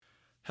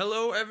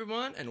Hello,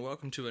 everyone, and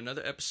welcome to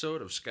another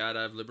episode of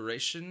Skydive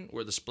Liberation.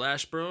 We're the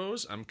Splash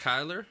Bros. I'm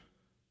Kyler.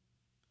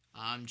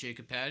 I'm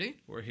Jacob Patty.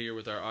 We're here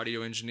with our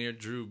audio engineer,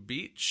 Drew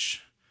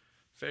Beach.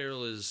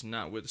 Farrell is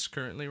not with us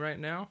currently right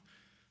now.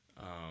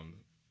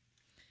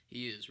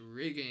 He is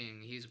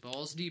rigging. He's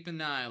balls deep in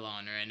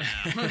nylon right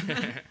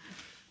now.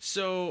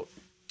 So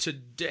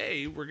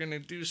today we're going to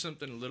do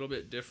something a little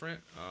bit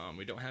different.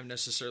 We don't have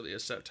necessarily a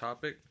set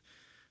topic.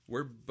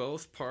 We're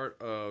both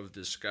part of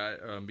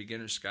the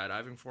Beginner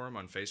Skydiving Forum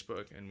on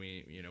Facebook, and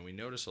we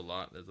notice a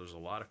lot that there's a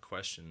lot of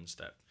questions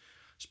that,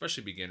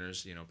 especially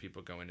beginners,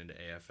 people going into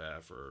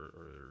AFF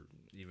or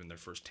even their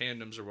first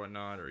tandems or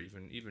whatnot, or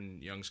even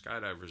young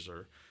skydivers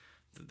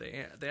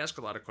they ask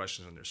a lot of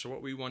questions on there. So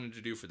what we wanted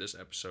to do for this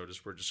episode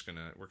is we're kind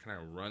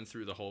of run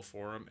through the whole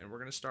forum, and we're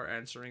gonna start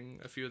answering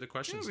a few of the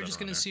questions. We're just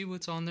gonna see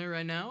what's on there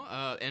right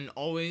now. And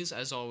always,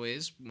 as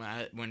always,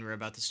 when we're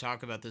about to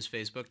talk about this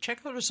Facebook,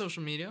 check out our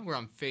social media. We're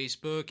on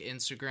Facebook,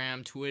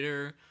 Instagram,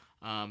 Twitter.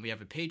 We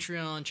have a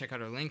Patreon. Check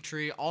out our link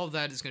tree. All of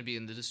that is gonna be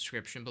in the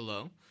description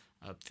below.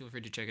 Feel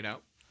free to check it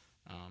out.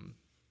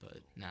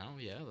 But now,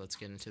 let's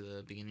get into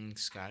the beginning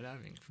skydiving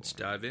forum. Let's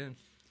dive in.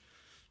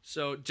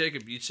 So,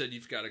 Jacob, you said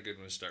you've got a good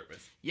one to start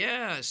with.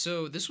 Yeah,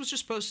 so this was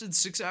just posted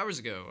 6 hours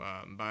ago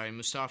by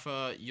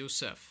Mustafa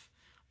Yosef.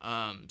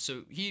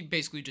 So he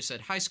basically just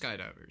said, "Hi,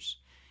 skydivers.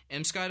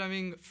 Am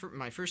skydiving for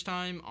my first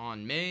time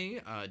on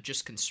May.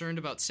 Just concerned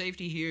about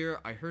safety here.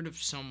 I heard of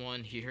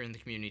someone here in the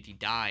community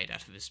died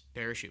out of his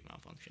parachute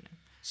malfunctioning."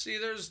 See,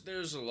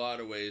 there's a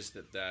lot of ways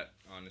that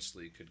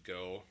honestly could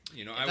go.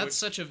 That's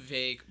such a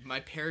vague.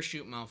 My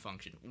parachute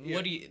malfunction.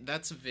 Yeah.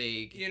 That's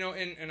vague.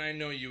 And I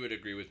know you would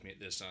agree with me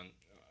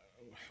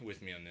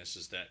on this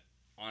is that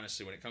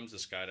honestly, when it comes to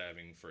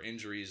skydiving, for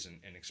injuries and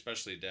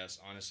especially deaths,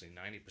 honestly,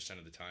 90%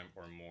 of the time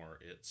or more,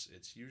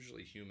 it's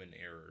usually human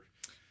error.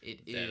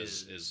 That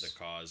is the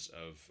cause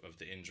of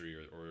the injury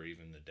or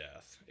even the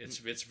death.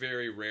 It's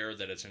very rare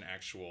that it's an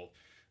actual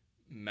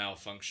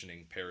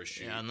malfunctioning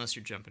parachute. Yeah, unless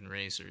you're jumping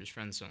racers.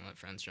 Friends don't let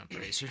friends jump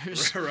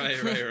racers.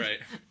 Right.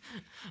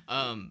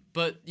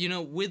 But,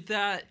 with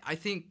that, I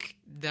think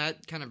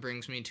that kind of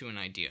brings me to an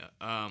idea.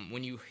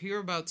 When you hear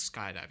about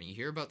skydiving, you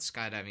hear about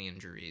skydiving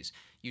injuries,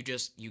 you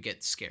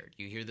get scared.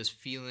 You hear this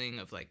feeling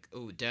of like,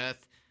 oh,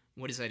 death.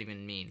 What does that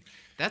even mean?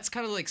 That's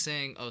kind of like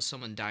saying, oh,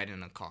 someone died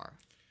in a car.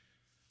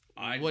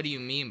 What do you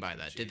mean by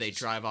that? Jesus. Did they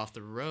drive off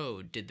the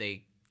road? Did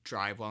they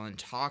drive while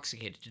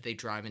intoxicated? Did they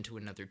drive into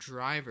another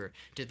driver?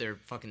 Did their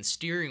fucking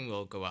steering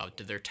wheel go out?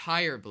 Did their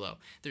tire blow?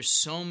 There's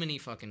so many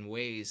fucking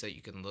ways that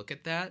you can look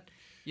at that,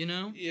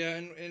 Yeah,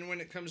 and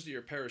when it comes to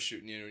your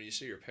parachute, when you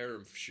say your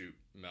parachute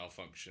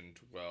malfunctioned,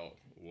 well,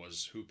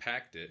 who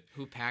packed it?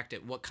 Who packed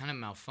it? What kind of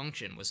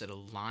malfunction? Was it a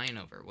line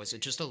over? Was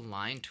it just a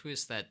line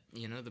twist that,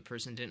 the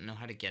person didn't know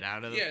how to get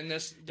out of? Yeah, and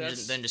that's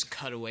then just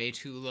cut away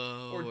too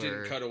low? Or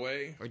didn't cut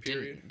away, or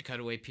period. Didn't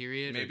cut away,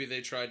 period? Maybe they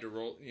tried to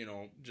roll,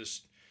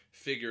 just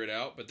figure it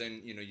out, but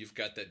then you've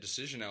got that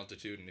decision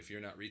altitude, and if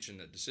you're not reaching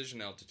that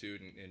decision altitude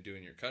and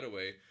doing your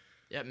cutaway,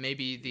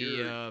 maybe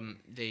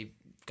they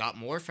got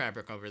more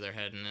fabric over their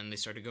head, and then they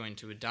started going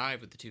to a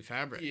dive with the two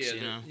fabrics.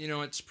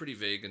 It's pretty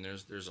vague, and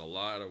there's a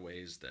lot of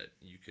ways that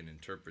you can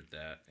interpret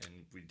that,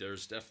 and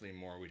there's definitely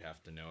more we'd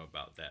have to know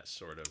about that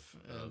sort of.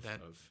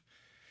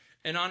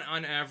 And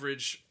on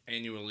average,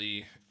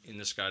 annually in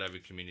the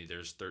skydiving community,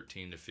 there's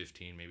 13 to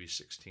 15, maybe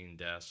 16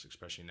 deaths,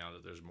 especially now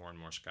that there's more and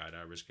more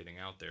skydivers getting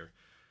out there.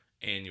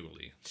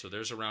 Annually. So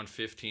there's around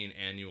 15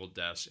 annual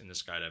deaths in the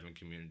skydiving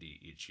community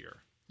each year.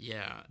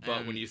 Yeah.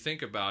 But when you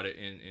think about it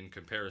in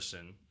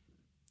comparison,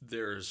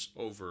 there's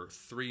over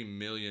 3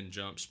 million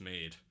jumps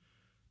made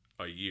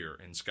a year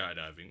in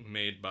skydiving,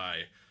 made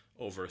by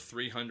over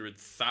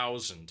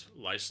 300,000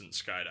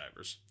 licensed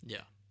skydivers.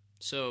 Yeah.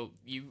 So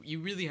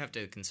you really have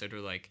to consider,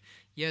 like,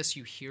 yes,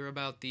 you hear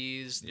about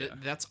these. Yeah.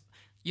 That's...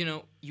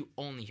 you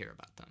only hear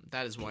about them.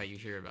 That is why you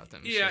hear about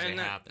them.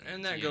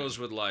 And that goes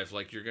with life.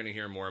 Like, you're going to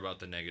hear more about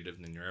the negative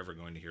than you're ever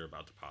going to hear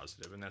about the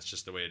positive, and that's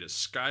just the way it is.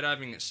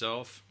 Skydiving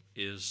itself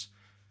is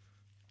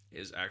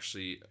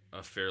actually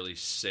a fairly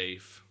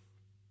safe.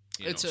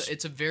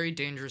 It's a very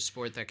dangerous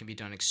sport that can be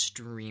done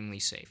extremely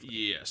safely.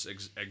 Yes,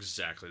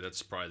 exactly.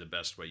 That's probably the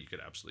best way you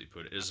could absolutely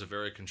put it. It is a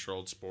very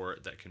controlled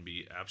sport that can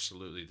be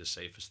absolutely the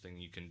safest thing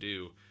you can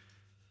do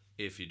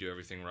if you do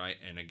everything right.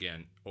 And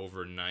again,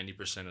 over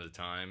 90% of the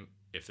time,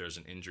 if there's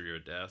an injury or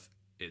death,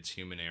 it's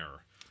human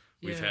error.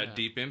 We've had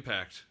Deep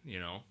Impact,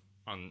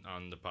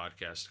 on the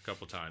podcast a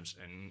couple times,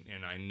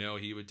 and I know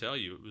he would tell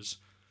you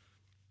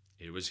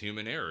it was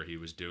human error. He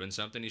was doing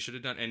something he should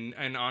have done.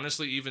 And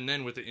honestly, even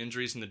then, with the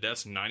injuries and the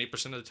deaths,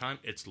 90% of the time,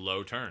 it's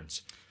low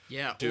turns.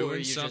 Yeah, or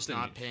you're just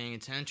not paying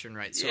attention,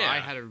 right? So I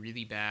had a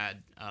really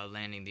bad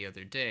landing the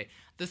other day.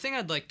 The thing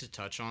I'd like to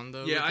touch on,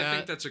 though, I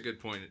think that's a good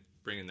point,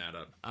 bringing that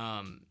up.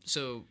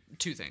 So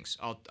two things.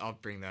 I'll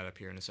bring that up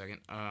here in a second.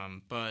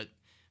 But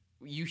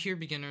you hear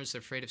beginners, they're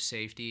afraid of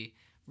safety.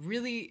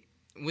 Really,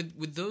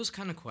 with those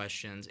kind of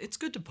questions, it's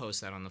good to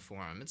post that on the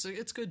forum.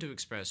 It's good to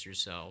express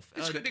yourself.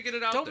 It's good to get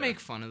it out Don't there.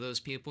 make fun of those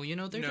people. You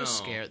know, they're just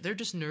scared. They're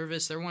just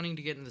nervous. They're wanting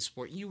to get into the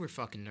sport. You were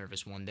fucking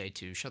nervous one day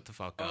too. Shut the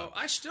fuck up. Oh,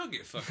 I still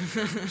get fucking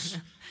nervous.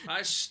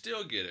 I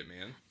still get it,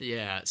 man.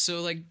 Yeah.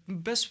 So like,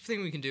 best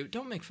thing we can do,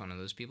 don't make fun of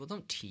those people.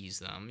 Don't tease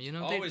them. You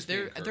know, Always be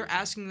they're encouraging.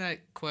 asking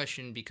that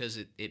question because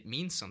it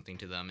means something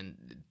to them,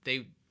 and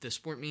the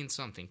sport means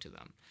something to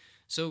them.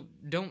 So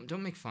don't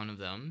make fun of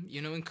them.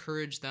 You know,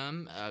 encourage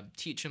them.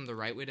 Teach them the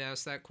right way to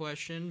ask that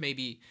question.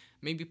 Maybe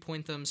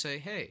point them. Say,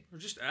 hey, Or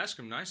just ask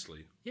them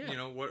nicely. Yeah. You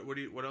know,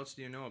 what else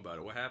do you know about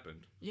it? What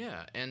happened?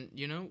 yeah, and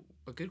you know,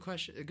 a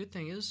good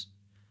thing is,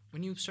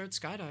 when you start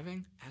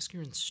skydiving, ask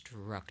your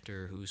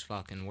instructor who's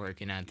fucking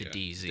working at the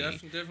DZ.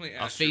 Definitely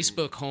A ask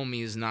Facebook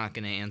homie is not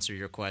going to answer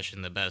your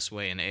question the best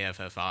way an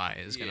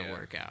AFFI is going to Yeah.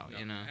 work out. No,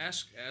 You know.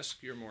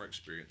 Ask your more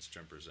experienced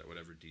jumpers at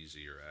whatever DZ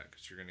you're at,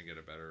 because you're going to get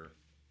a better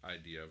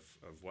idea of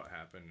what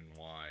happened and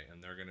why,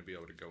 and they're going to be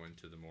able to go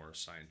into the more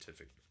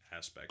scientific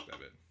aspect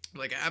of it.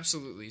 Like,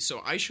 absolutely.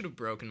 So I should have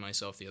broken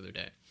myself the other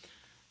day.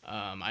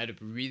 I had a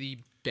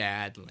really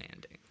bad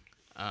landing.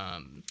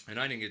 And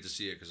I didn't get to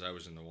see it because I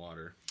was in the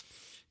water.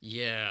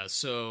 Yeah,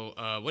 so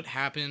what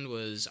happened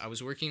was I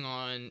was working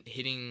on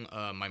hitting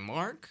my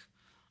mark.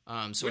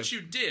 Which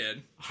you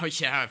did. Oh,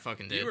 yeah, I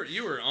fucking did.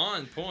 You were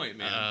on point,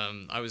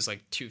 man. I was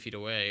like 2 feet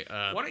away.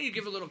 Why don't you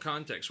give a little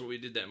context what we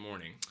did that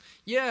morning?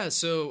 Yeah,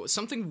 so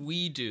something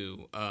we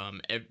do,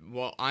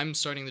 well, I'm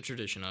starting the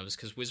tradition of, is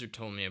because Wizard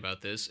told me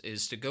about this,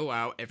 is to go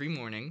out every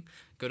morning,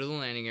 go to the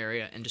landing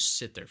area, and just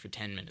sit there for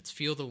 10 minutes.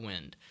 Feel the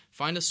wind.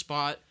 Find a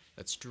spot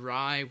that's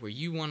dry where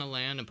you want to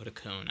land and put a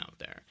cone out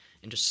there.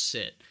 And just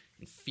sit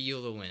and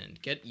feel the wind.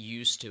 Get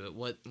used to it.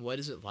 What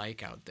is it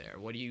like out there?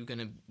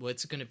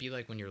 What's it gonna be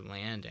like when you're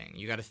landing?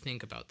 You got to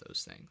think about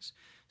those things.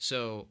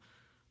 So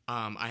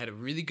I had a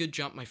really good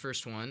jump my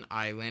first one.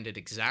 I landed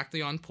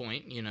exactly on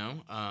point, you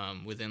know,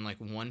 within like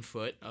 1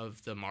 foot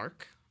of the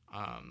mark.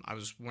 I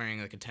was wearing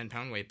like a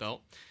 10-pound weight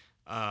belt.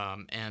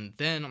 And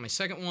then on my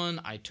second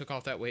one, I took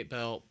off that weight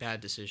belt.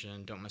 Bad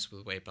decision. Don't mess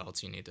with weight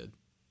belts. You need to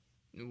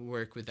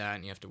work with that,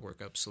 and you have to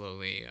work up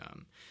slowly.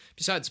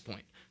 Besides the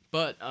point.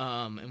 But,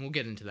 and we'll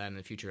get into that in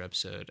a future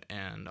episode,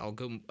 and I'll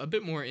go a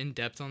bit more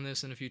in-depth on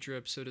this in a future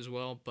episode as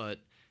well. But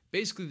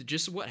basically, the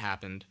gist of what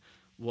happened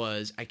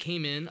was I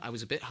came in, I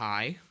was a bit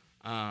high.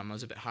 I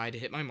was a bit high to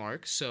hit my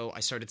mark, so I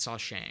started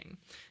sashaying.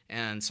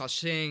 And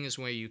sashaying is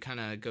where you kind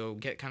of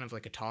get kind of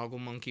like a toggle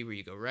monkey, where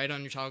you go right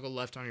on your toggle,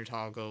 left on your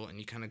toggle, and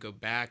you kind of go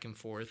back and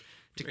forth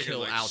to Make it kill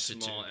like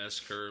altitude. Small S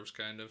curves,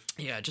 kind of.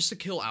 Yeah, just to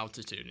kill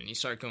altitude, and you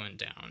start going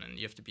down, and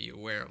you have to be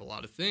aware of a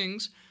lot of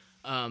things.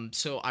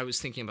 So I was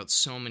thinking about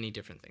so many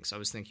different things. I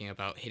was thinking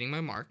about hitting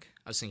my mark.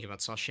 I was thinking about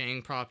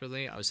sashaying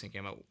properly. I was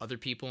thinking about other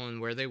people and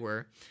where they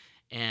were.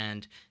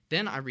 And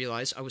then I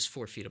realized I was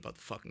 4 feet above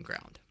the fucking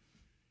ground.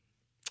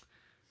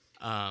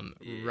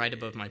 Right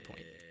above my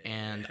point.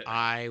 And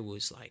I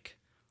was like,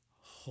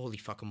 holy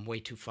fuck, I'm way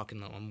too fucking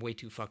low. I'm way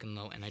too fucking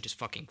low. And I just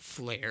fucking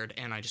flared,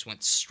 and I just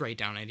went straight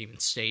down. I didn't even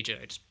stage it.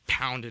 I just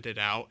pounded it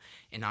out,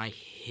 and I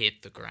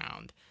hit the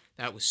ground.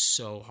 That was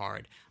so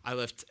hard. I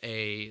left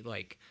a,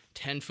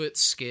 10-foot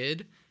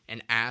skid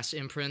and ass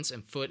imprints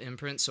and foot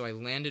imprints, so I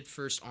landed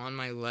first on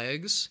my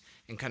legs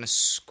and kind of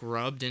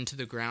scrubbed into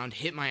the ground,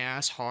 hit my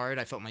ass hard.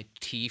 I felt my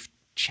teeth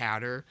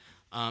chatter,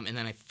 and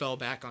then I fell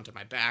back onto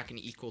my back and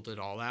equaled it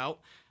all out.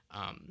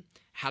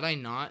 Had I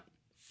not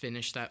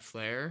finished that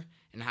flare,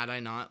 and had I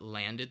not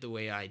landed the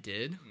way I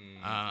did...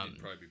 you'd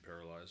probably be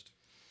paralyzed.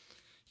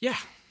 Yeah.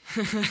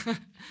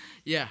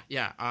 Yeah.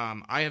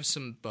 I have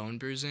some bone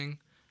bruising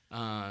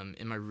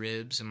in my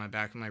ribs, in my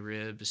back of my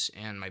ribs,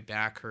 and my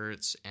back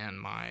hurts, and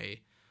my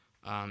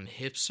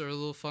hips are a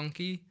little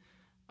funky.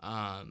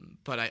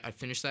 But I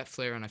finished that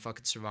flare, and I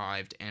fucking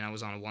survived, and I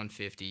was on a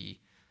 150.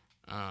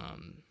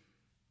 And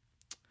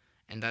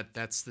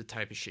that's the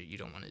type of shit you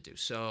don't want to do.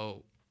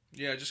 So...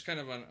 Yeah, just kind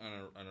of on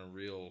a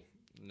real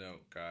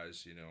note,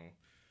 guys, you know...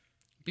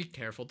 Be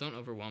careful. Don't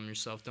overwhelm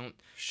yourself. Don't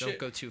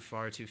go too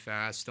far too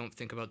fast. Don't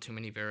think about too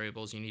many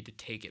variables. You need to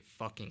take it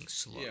fucking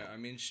slow. Yeah, I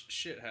mean,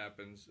 shit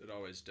happens. It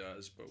always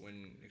does. But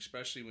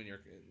especially when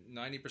you're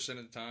 90%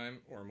 of the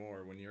time or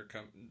more, when you're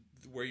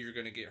where you're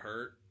going to get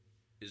hurt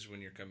is when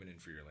you're coming in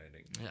for your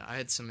landing. Yeah, I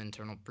had some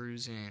internal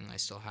bruising. I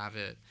still have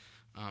it.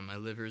 My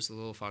liver's a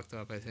little fucked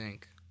up, I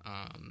think.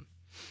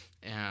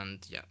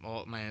 And yeah,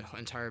 my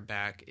entire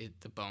back,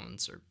 the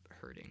bones are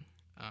hurting.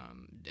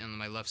 On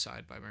my left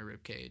side by my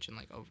rib cage and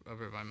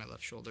over by my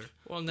left shoulder.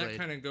 Well, and that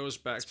kind of goes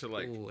back to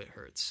ooh, it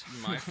hurts.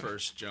 my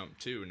first jump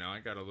too. Now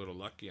I got a little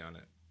lucky on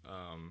it.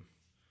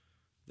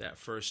 That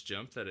first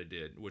jump that I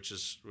did, which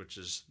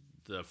is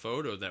the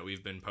photo that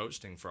we've been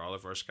posting for all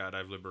of our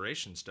Skydive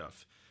Liberation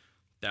stuff.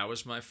 That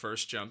was my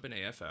first jump in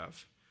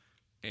AFF,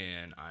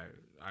 and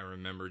I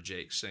remember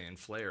Jake saying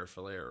flare,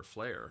 flare,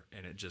 flare,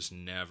 and it just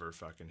never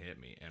fucking hit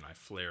me, and I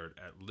flared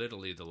at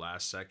literally the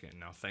last second.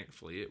 Now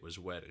thankfully it was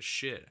wet as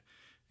shit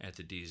at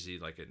the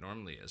DZ like it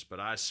normally is, but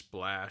I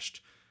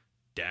splashed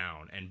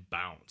down and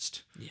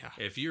bounced. Yeah.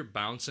 If you're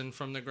bouncing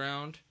from the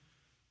ground,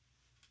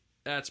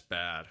 that's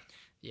bad.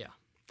 Yeah,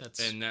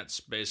 that's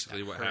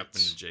basically what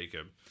happened to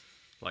Jacob.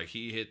 Like,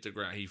 he hit the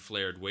ground, he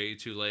flared way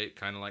too late,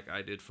 kind of like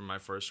I did for my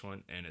first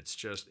one, and it's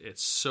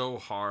so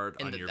hard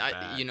on your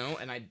back. You know,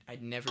 and I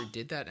never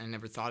did that. I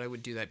never thought I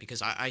would do that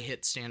because I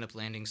hit stand-up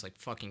landings like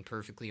fucking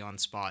perfectly on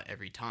spot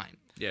every time.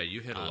 Yeah, you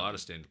hit a lot of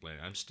stand-up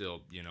landings. I'm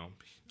still,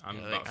 I'm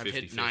about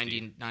 50-50. I've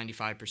hit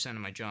 95% of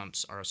my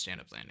jumps are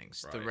stand-up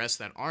landings. Right. The rest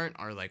that aren't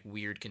are like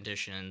weird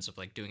conditions of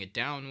like doing it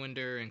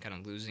downwinder and kind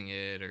of losing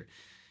it, or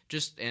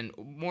just, and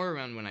more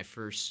around when I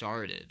first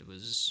started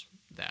was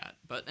that.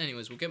 But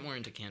anyways, we'll get more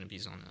into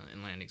canopies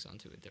and landings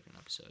onto a different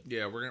episode.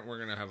 Yeah, we're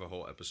gonna have a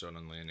whole episode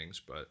on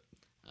landings, but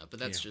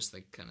that's just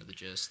like kind of the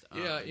gist.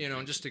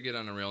 Just to get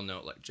on a real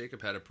note, like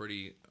Jacob had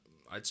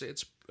I'd say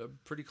it's a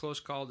pretty close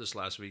call this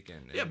last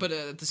weekend. Yeah, but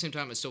at the same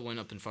time, I still went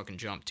up and fucking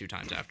jumped 2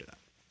 times after that.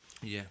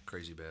 Yeah,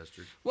 crazy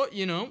bastard. Well,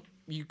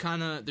 you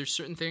kind of, there's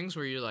certain things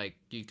where you're like,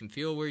 you can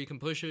feel where you can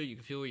push it, you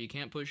can feel where you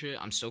can't push it.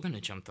 I'm still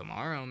gonna jump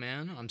tomorrow,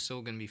 man. I'm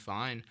still gonna be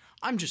fine.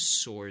 I'm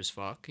just sore as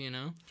fuck,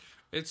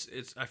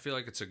 It's I feel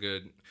like it's a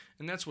good,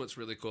 and that's what's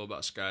really cool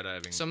about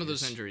skydiving. Some of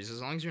those injuries,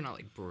 as long as you're not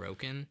like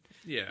broken,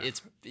 yeah,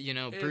 it's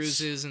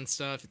bruises and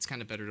stuff. It's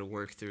kind of better to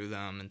work through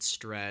them and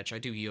stretch. I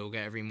do yoga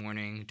every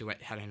morning.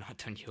 Had I not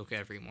done yoga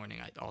every morning,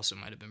 I also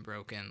might have been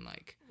broken.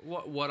 Like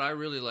what I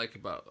really like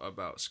about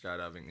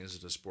skydiving is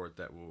it's a sport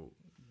that will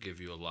give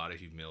you a lot of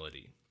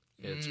humility.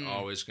 It's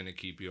always going to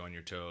keep you on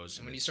your toes.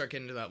 And when you start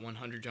getting to that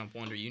 100 jump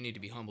wonder, you need to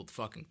be humbled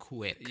fucking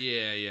quick.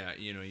 Yeah.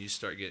 You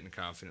start getting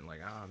confident,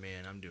 like, oh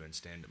man, I'm doing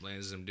stand-up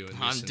landings, I'm doing this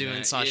I'm doing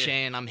that.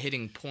 sashaying, and I'm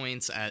hitting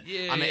points at.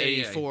 I'm at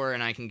 84,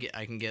 and I can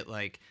get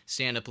like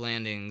stand-up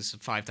landings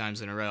 5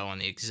 times in a row on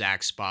the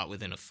exact spot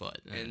within a foot.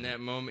 And that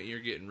moment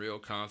you're getting real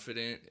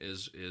confident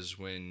is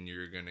when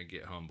you're gonna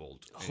get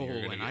humbled.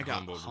 And I got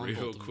humbled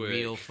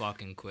real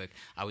fucking quick.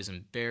 I was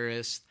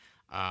embarrassed.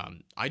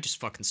 I just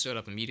fucking stood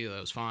up immediately.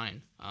 I was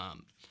fine.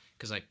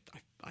 Because I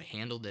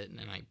handled it, and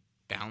then I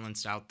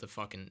balanced out the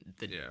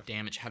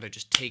damage. Had I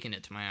just taken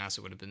it to my ass,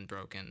 it would have been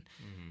broken.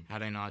 Mm-hmm.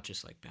 Had I not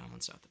just like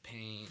balanced out the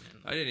pain. And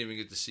I didn't even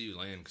get to see you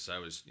land because I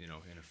was, in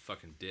a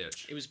fucking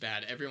ditch. It was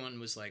bad. Everyone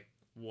was like,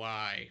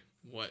 why?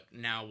 What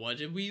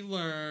did we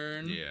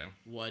learn? Yeah.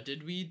 What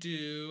did we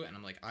do? And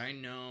I'm like, I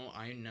know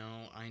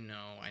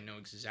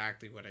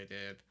exactly what I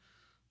did.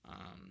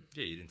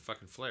 Yeah, you didn't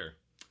fucking flare.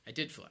 I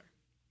did flare.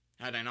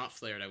 Had I not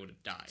flared, I would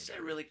have died. Does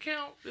that really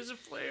count as a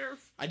flare?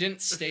 I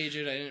didn't stage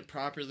it. I didn't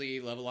properly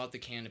level out the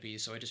canopy,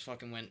 so I just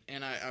fucking went.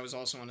 And I was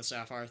also on a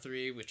Sapphire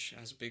 3, which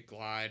has a big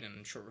glide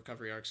and short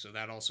recovery arc, so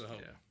that also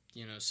helped,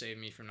 save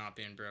me from not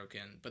being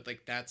broken. But,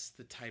 like, that's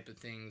the type of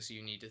things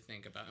you need to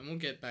think about. And we'll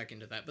get back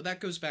into that. But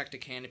that goes back to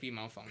canopy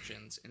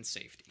malfunctions and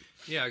safety.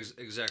 Yeah,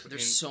 exactly.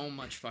 There's so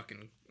much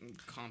fucking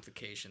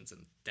complications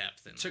and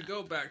depth in that. To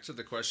go back to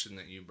the question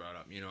that you brought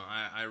up,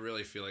 I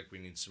really feel like we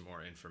need some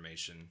more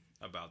information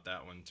about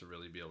that one to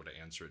really be able to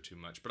answer it too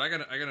much. But I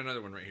got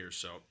another one right here.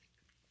 So,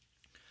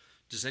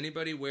 does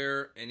anybody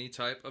wear any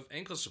type of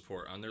ankle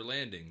support on their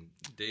landing?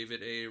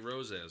 David A.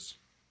 Roses.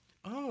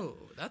 Oh,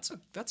 that's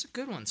a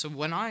good one. So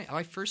when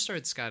I first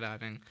started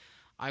skydiving,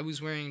 I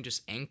was wearing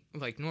just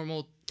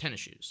normal tennis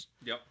shoes.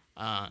 Yep.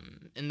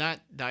 And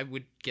that I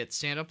would get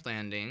stand-up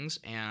landings,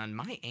 and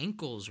my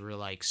ankles were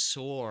like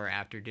sore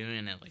after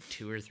doing it like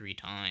 2 or 3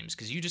 times,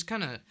 because you just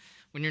kind of,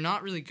 when you're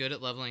not really good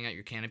at leveling out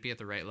your canopy at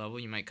the right level,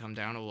 you might come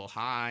down a little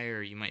high,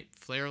 or you might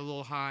flare a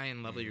little high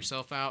and level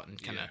yourself out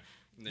and kind of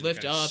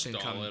lift up and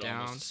come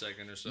down. Almost a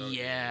second or so.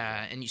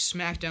 Yeah, and you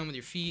smack down with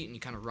your feet and you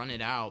kind of run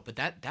it out, but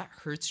that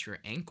hurts your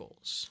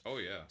ankles. Oh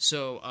yeah.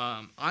 So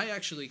I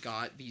actually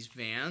got these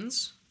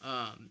Vans.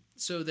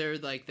 So they're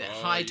like the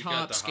high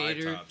top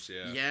skater. High tops,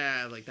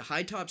 yeah, like the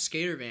high top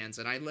skater Vans,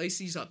 and I lace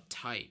these up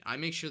tight. I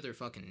make sure they're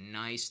fucking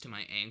nice to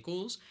my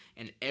ankles.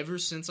 And ever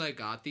since I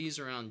got these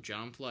around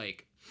jump,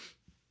 like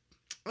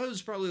I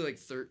was probably like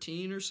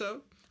 13 or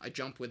so, I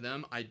jump with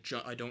them. I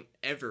don't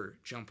ever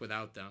jump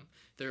without them.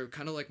 They're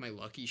kind of like my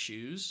lucky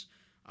shoes.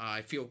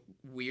 I feel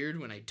weird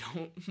when I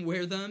don't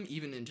wear them,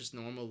 even in just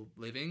normal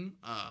living,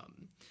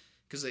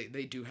 because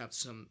they do have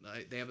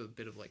they have a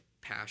bit of like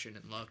passion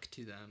and luck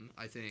to them,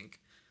 I think.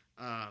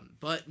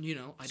 But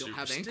I don't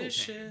have ankle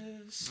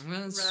pain.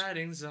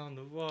 Writings on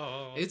the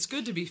wall. It's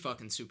good to be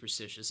fucking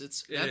superstitious.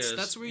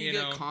 That's where you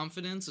get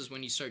confidence, is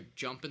when you start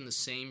jumping the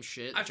same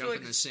shit,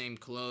 jumping the same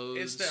clothes.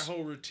 It's that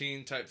whole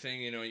routine type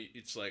thing.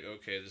 It's like,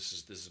 okay, this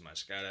is my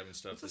skydiving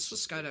stuff. That's what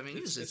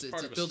skydiving is. It's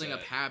building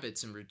up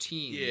habits and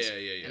routines.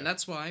 Yeah. And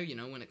that's why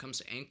when it comes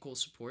to ankle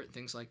support and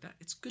things like that,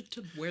 it's good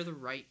to wear the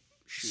right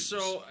shoes.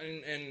 So,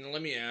 and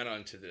let me add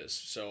on to this.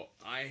 So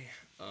I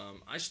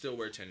still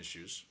wear tennis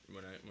shoes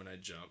when I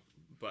jump,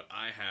 but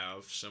I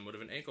have somewhat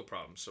of an ankle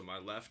problem. So my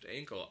left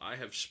ankle, I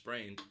have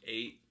sprained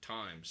 8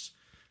 times.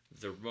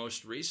 The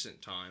most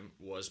recent time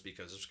was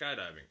because of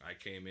skydiving. I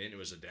came in, it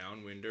was a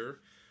downwinder,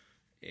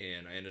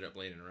 and I ended up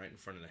landing right in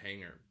front of the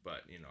hangar.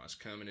 But, I was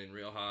coming in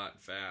real hot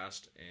and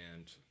fast,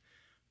 and,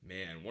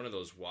 man, one of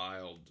those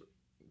wild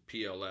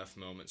PLF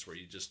moments where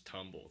you just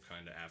tumble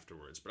kind of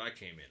afterwards. But I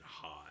came in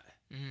hot.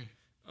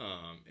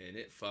 Mm-hmm. and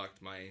it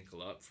fucked my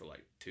ankle up for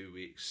like 2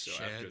 weeks. So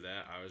Shit. after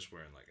that, I was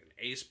wearing like an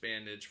ace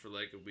bandage for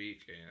like a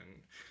week,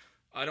 and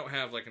I don't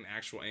have like an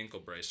actual ankle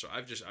brace, so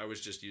I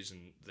was just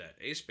using that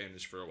ace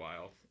bandage for a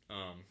while.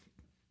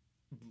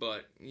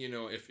 But you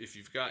know, if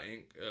you've got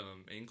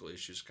ankle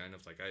issues, kind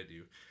of like I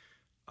do,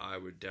 I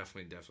would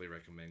definitely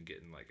recommend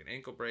getting like an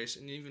ankle brace,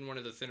 and even one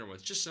of the thinner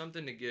ones, just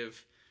something to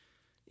give,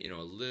 you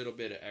know, a little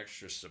bit of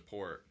extra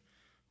support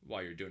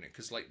while you're doing it.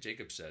 Because like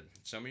Jacob said,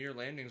 some of your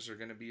landings are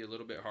going to be a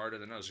little bit harder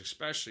than others,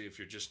 especially if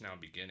you're just now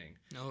beginning.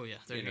 Oh yeah,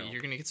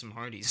 you're gonna get some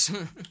hardies.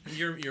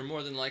 you're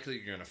more than likely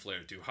you're going to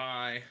flare too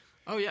high.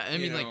 Oh yeah, I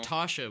mean, like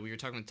Tasha, we were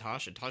talking with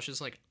Tasha.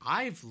 Tasha's like,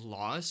 I've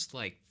lost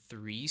like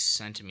 3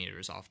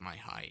 centimeters off my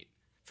height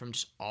from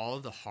just all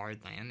the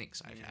hard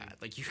landings I've had.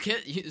 Like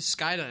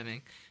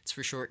skydiving, it's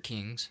for short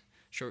kings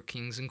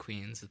and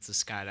queens. It's a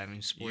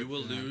skydiving sport. You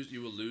will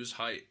lose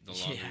height the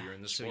longer you're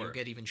in the sport. So you'll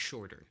get even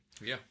shorter.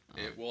 Yeah,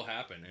 it will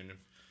happen, and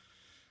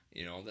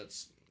you know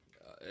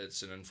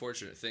it's an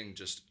unfortunate thing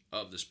just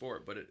of the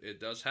sport, but it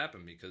does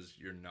hain because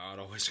you're not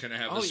always going to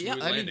have a smooth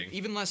landing. I mean,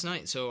 even last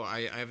night, so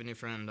I have a new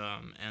friend,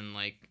 and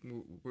like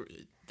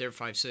they're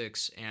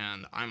 5'6",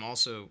 and I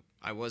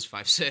was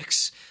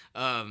 5'6",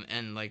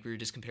 and like we were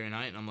just comparing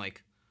height, and I'm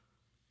like,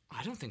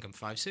 I don't think I'm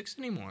 5'6"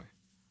 anymore.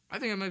 I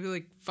think I might be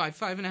like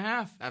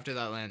 5'5.5" after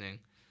that landing.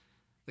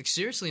 Like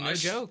seriously, no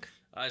joke.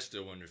 I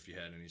still wonder if you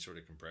had any sort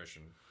of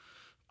compression.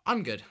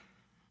 I'm good.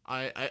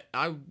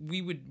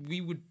 We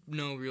would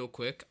know real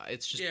quick.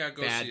 It's just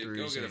bad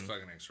bruising. Go get a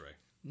fucking X-ray.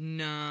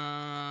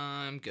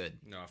 Nah, I'm good.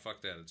 No,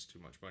 fuck that. It's too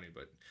much money.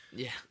 But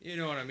yeah, you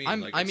know what I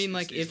mean.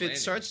 If it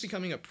starts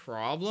becoming a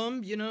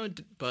problem, you know,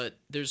 but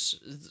there's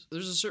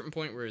a certain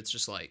point where it's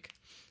just like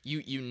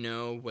you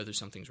know whether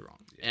something's wrong,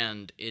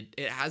 and it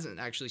hasn't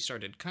actually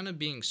started kind of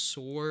being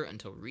sore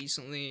until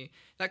recently.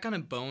 That kind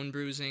of bone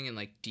bruising and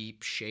like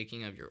deep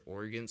shaking of your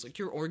organs, like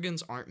your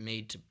organs aren't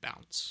made to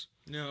bounce.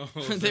 No,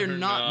 they're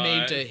not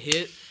made to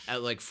hit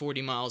at like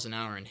 40 miles an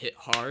hour and hit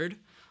hard.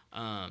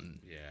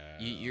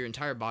 Your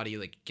entire body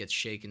like gets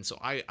shaken. So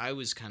I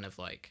was kind of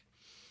like,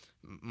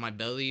 my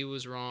belly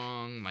was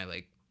wrong. My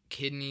like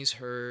kidneys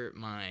hurt.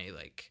 My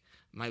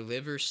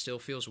liver still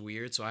feels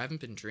weird. So I haven't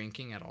been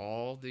drinking at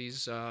all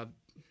this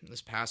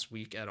past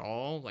week at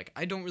all. Like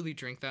I don't really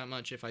drink that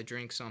much. If I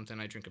drink something,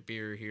 I drink a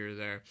beer here or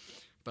there,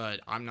 but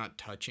I'm not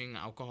touching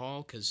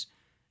alcohol because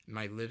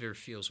my liver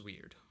feels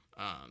weird.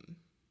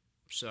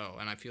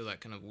 And I feel that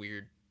kind of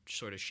weird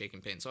sort of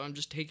shaking pain. So I'm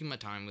just taking my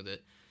time with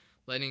it,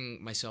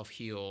 letting myself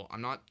heal.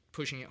 I'm not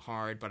pushing it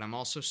hard, but I'm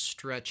also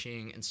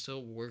stretching and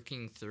still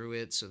working through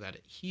it so that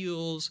it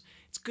heals.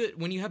 It's good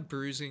when you have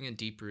bruising and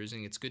deep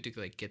bruising. It's good to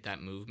like get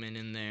that movement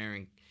in there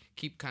and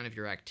keep kind of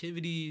your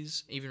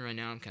activities. Even right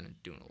now, I'm kind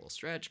of doing a little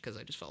stretch because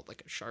I just felt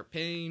like a sharp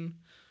pain.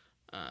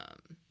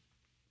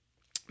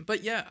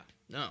 But yeah,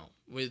 no,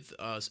 with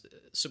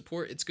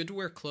support, it's good to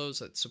wear clothes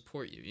that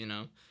support you. You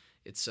know.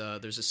 It's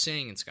there's a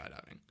saying in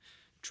skydiving: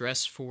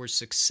 dress for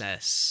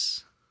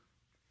success.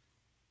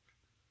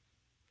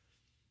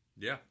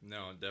 Yeah,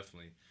 no,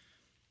 definitely.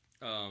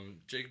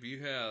 Jacob, you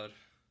had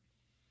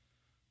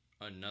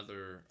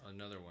another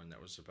one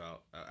that was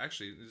about.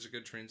 Actually, it's a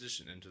good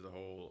transition into the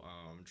whole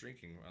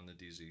drinking on the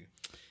DZ.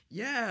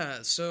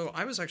 Yeah, so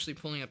I was actually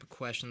pulling up a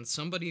question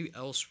somebody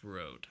else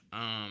wrote.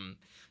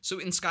 So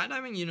in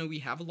skydiving, you know, we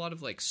have a lot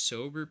of like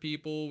sober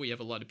people. We have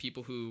a lot of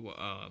people who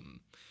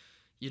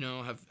you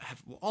know, have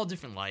all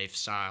different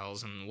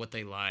lifestyles and what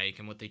they like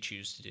and what they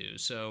choose to do.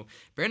 So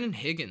Brandon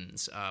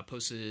Higgins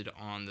posted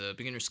on the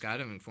Beginner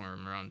Skydiving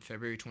Forum around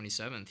February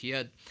 27th.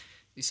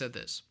 He said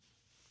this.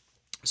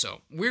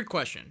 So, weird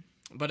question,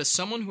 but as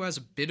someone who has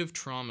a bit of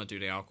trauma due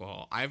to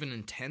alcohol, I have an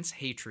intense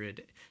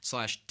hatred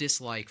 /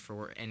 dislike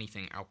for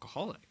anything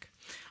alcoholic.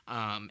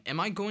 Am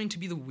I going to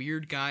be the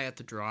weird guy at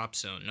the drop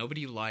zone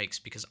nobody likes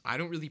because I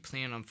don't really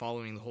plan on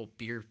following the whole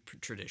beer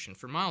tradition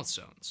for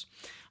milestones?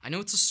 I know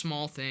it's a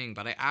small thing,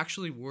 but I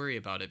actually worry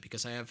about it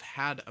because I have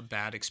had a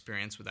bad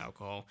experience with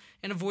alcohol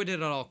and avoid it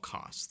at all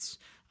costs.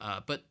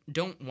 But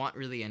don't want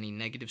really any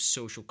negative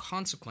social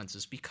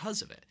consequences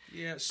because of it.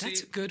 Yeah, see,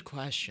 that's a good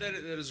question. That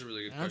is a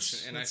really good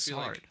question, and I feel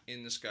hard. like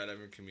in the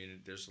skydiving community,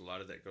 there's a lot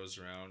of that goes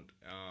around.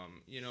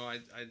 You know,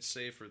 I'd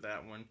say for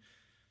that one,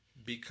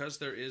 because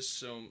there is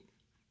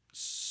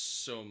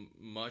so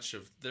much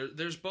of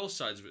there's both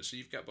sides of it. So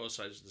you've got both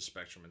sides of the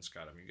spectrum in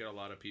skydiving. You got a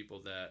lot of people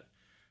that,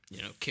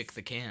 you know, kick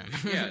the can.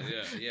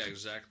 yeah,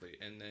 exactly.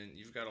 And then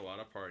you've got a lot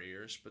of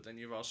partiers, but then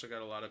you've also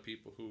got a lot of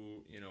people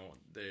who, you know,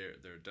 they're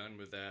done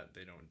with that.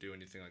 They don't do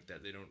anything like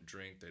that. They don't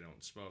drink. They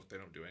don't smoke. They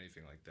don't do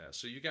anything like that.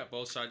 So you got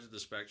both sides of the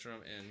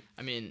spectrum. And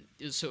I mean,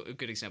 so a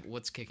good example.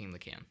 What's kicking the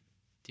can?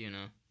 Do you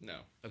know? No.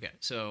 Okay,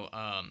 so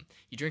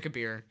you drink a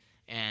beer.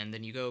 And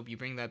then you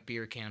bring that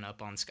beer can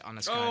up on a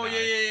skydive. Oh,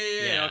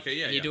 yeah. Okay,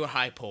 yeah. And you do a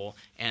high pull,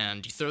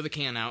 and you throw the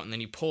can out, and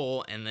then you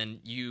pull, and then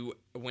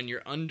when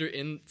you're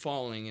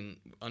falling and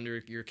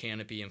under your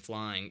canopy and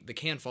flying, the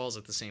can falls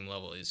at the same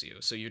level as you.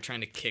 So you're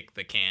trying to kick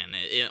the can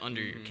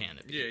under your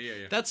canopy.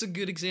 Yeah. That's a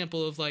good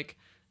example of like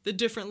the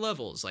different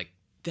levels. Like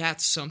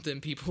that's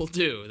something people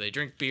do. They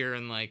drink beer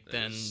and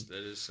that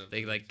is something.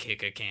 they like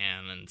kick a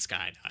can and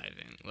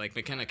skydiving. Like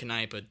McKenna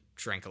Knipa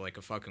drank like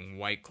a fucking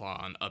White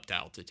Claw and upped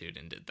altitude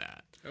and did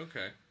that.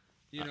 Okay,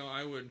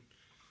 I would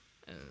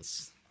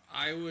It's,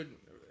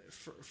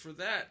 for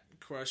that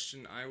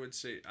question, I would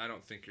say I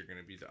don't think you're going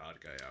to be the odd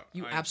guy out.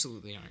 you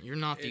absolutely aren't. You're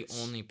not the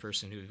only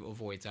person who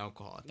avoids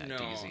alcohol at that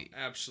DZ. No,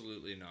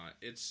 absolutely not.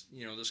 It's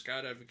the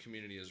skydiving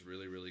community is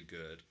really, really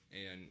good,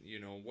 and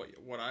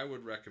what I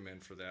would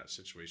recommend for that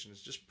situation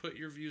is just put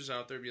your views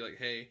out there. Be like,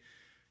 hey,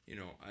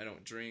 I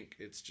don't drink.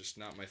 It's just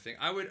not my thing.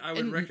 I would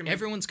recommend.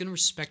 Everyone's gonna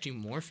respect you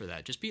more for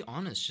that. Just be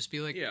honest. Just be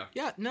like,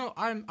 yeah, no,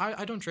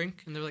 I don't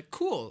drink, and they're like,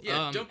 cool.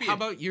 Yeah, don't be. How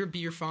about your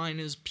beer fine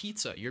is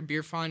pizza? Your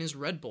beer fine is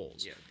Red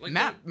Bulls. Yeah, like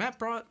Matt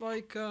brought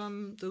like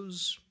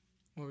those.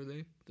 What were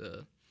they?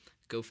 The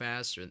Go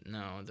Fast or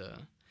no the.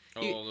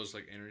 All those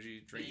like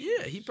energy drinks.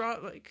 Yeah, he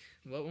brought like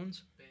what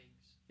ones?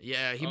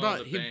 Yeah, he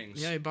bought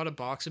a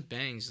box of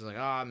Bangs. He's like,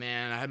 oh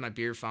man, I had my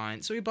beer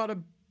fine, so he bought a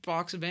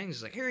box of Bangs.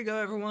 He's like, here you go,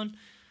 everyone.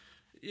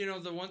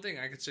 The one thing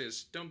I could say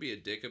is don't be a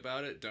dick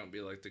about it. Don't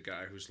be like the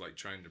guy who's like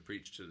trying to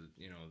preach to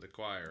the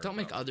choir. Don't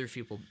make other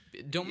people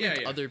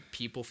other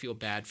people feel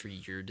bad for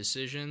your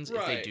decisions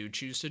if they do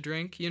choose to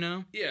drink.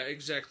 Yeah,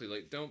 exactly.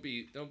 Like don't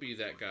be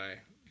that guy.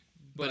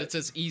 But it's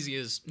as easy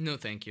as no,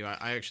 thank you.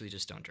 I actually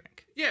just don't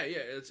drink. Yeah.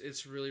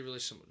 It's really, really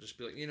simple. Just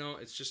be like,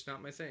 it's just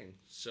not my thing.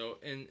 So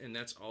and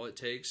that's all it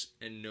takes.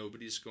 And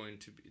nobody's going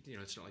to be.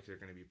 It's not like they're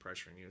going to be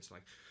pressuring you. It's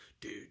like,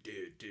 dude,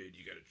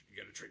 you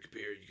gotta drink a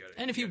beer.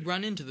 And if you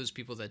run into those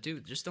people that do,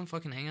 just don't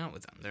fucking hang out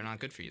with them. They're not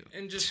good for you.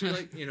 And just be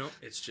like,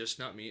 it's just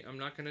not me. I'm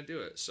not gonna do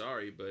it.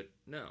 Sorry, but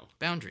no.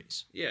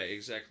 Boundaries. Yeah,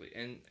 exactly.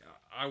 And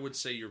I would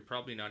say you're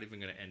probably not even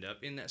going to end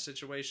up in that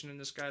situation in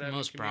the skydiving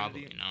Most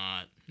community. Probably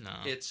not. No.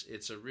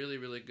 It's a really,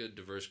 really good,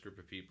 diverse group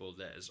of people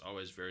that is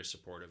always very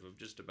supportive of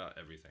just about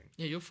everything.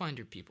 Yeah, you'll find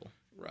your people.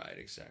 Right,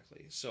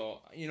 exactly. So,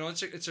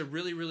 it's a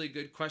really, really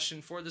good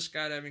question for the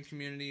skydiving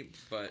community,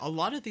 but... A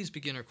lot of these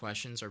beginner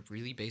questions are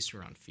really based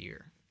around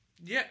fear.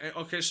 Yeah,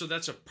 okay, so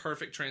that's a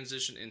perfect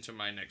transition into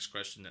my next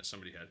question that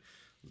somebody had.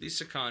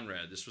 Lisa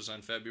Conrad, this was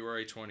on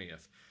February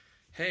 20th.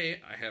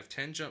 Hey, I have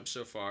 10 jumps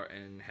so far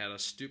and had a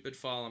stupid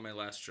fall on my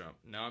last jump.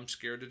 Now I'm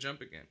scared to jump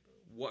again.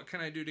 What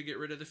can I do to get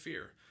rid of the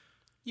fear?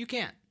 You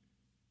can't.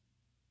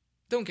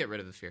 Don't get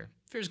rid of the fear.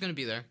 Fear's going to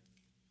be there.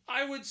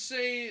 I would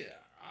say,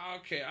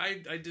 okay,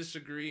 I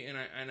disagree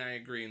and I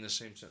agree in the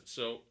same sense.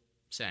 So,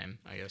 same,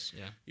 I guess,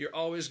 yeah. You're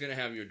always going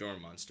to have your door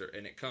monster,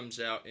 and it comes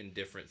out in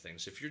different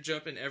things. If you're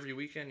jumping every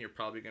weekend, you're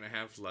probably going to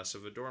have less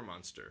of a door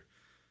monster.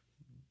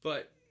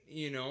 But,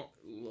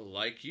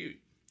 like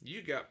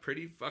you got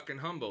pretty fucking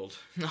humbled.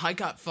 I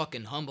got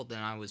fucking humbled,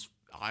 and I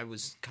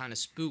was kind of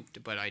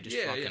spooked, but I just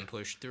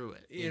pushed through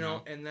it. You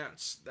know, and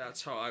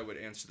that's how I would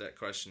answer that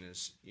question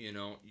is,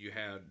 you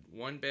had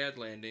one bad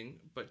landing,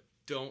 but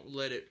don't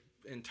let it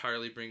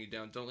entirely bring you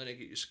down. Don't let it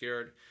get you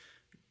scared.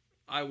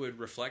 I would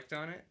reflect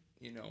on it.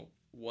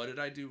 What did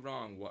I do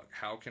wrong?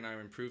 How can I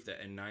improve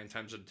that? And 9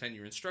 times out of 10,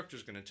 your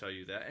instructor's going to tell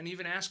you that. And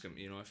even ask them,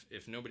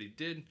 if nobody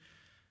did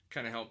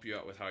kind of help you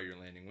out with how your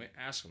landing went,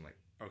 ask them like,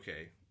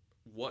 okay,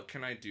 what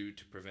can I do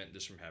to prevent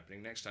this from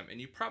happening next time? And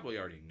you probably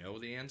already know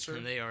the answer.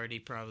 And they already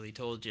probably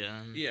told you.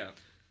 Yeah.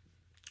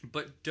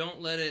 But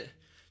don't let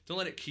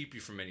it keep you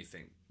from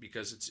anything,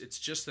 because it's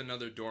just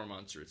another door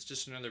monster. It's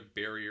just another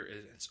barrier.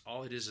 It's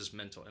all it is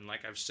mental. And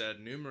like I've said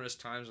numerous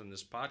times on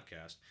this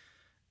podcast,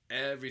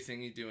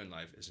 everything you do in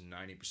life is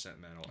 90%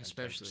 mental,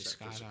 especially and 10%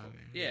 skydiving. Physical.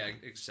 Yeah,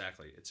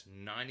 exactly. It's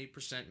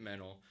 90%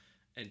 mental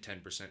and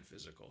 10%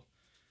 physical.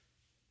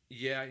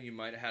 Yeah, you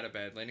might have had a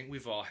bad landing.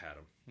 We've all had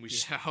them. We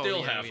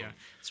still have them.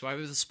 That's why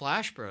we're the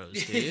Splash Bros,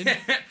 dude.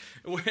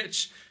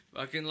 Which,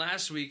 fucking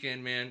last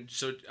weekend, man.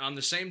 So, on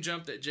the same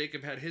jump that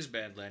Jacob had his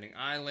bad landing,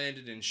 I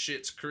landed in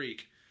Schitt's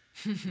Creek.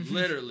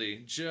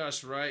 Literally,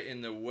 just right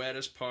in the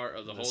wettest part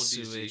of the whole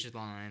DC. Sewage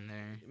line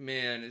there.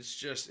 Man,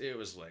 it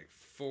was like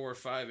 4 or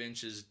 5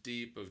 inches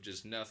deep of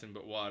just nothing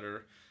but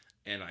water.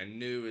 And I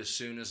knew as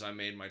soon as I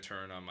made my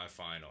turn on my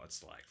final,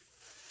 it's like,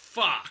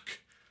 fuck.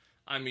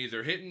 I'm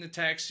either hitting the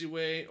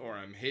taxiway or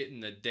I'm hitting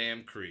the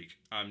damn creek.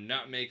 I'm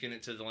not making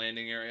it to the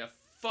landing area.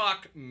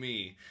 Fuck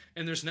me.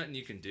 And there's nothing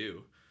you can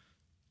do.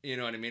 You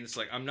know what I mean? It's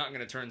like, I'm not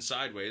going to turn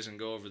sideways and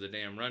go over the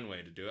damn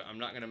runway to do it. I'm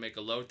not going to make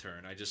a low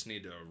turn. I just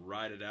need to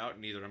ride it out,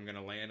 and either I'm going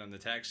to land on the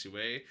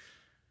taxiway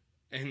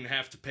and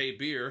have to pay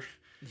beer,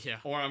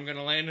 or I'm going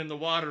to land in the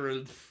water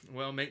and,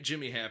 make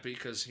Jimmy happy,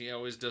 because he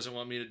always doesn't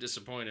want me to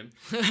disappoint him.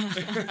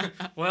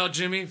 Well,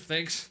 Jimmy,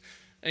 thanks.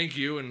 Thank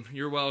you, and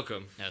you're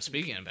welcome. Now,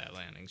 speaking of bad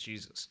landings,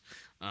 Jesus.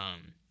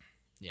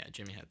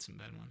 Jimmy had some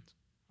bad ones.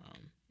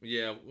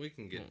 Yeah, we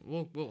can get...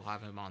 We'll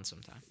have him on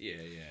sometime. Yeah,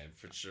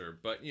 for sure.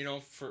 But,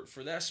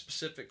 for that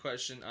specific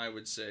question, I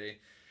would say,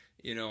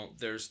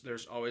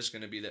 there's always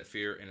going to be that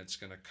fear, and it's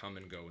going to come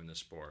and go in the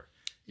sport.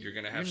 You're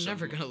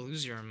never going to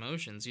lose your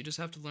emotions. You just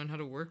have to learn how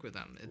to work with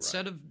them.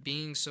 Instead of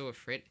being so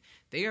afraid,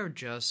 they are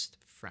just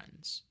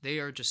friends. They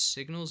are just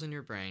signals in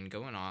your brain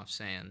going off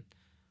saying,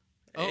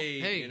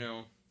 hey,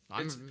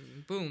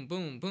 Boom,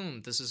 boom,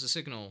 boom. This is a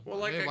signal. Well,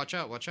 like hey, watch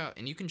out, watch out.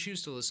 And you can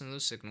choose to listen to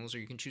those signals, or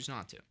you can choose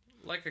not to.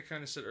 Like I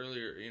kind of said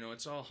earlier,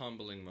 it's all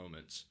humbling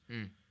moments.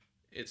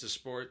 It's a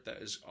sport that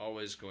is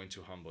always going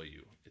to humble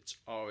you. It's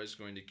always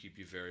going to keep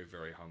you very,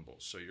 very humble.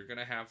 So you're going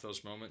to have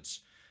those moments.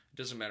 It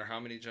doesn't matter how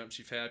many jumps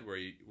you've had,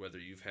 whether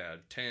you've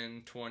had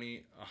 10,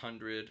 20,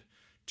 100,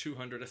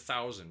 200,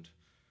 1,000.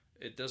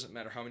 It doesn't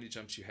matter how many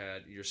jumps you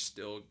had.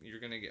 You're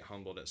going to get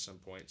humbled at some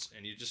points,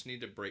 and you just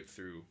need to break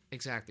through.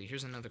 Exactly.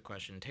 Here's another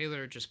question.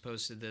 Taylor just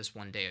posted this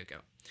one day ago.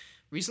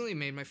 Recently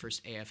made my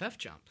first AFF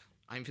jump.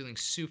 I'm feeling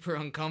super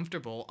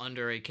uncomfortable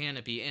under a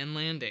canopy and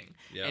landing.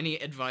 Yep. Any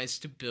advice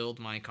to build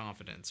my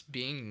confidence?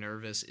 Being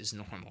nervous is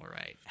normal,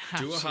 right?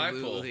 Do a high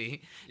pull.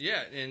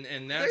 Yeah,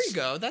 and that's... There you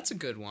go. That's a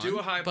good one. Do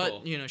a high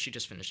pull. But, she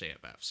just finished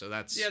AFF, so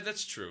that's... Yeah,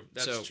 that's true.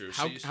 That's true.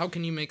 How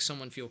can you make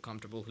someone feel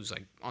comfortable who's,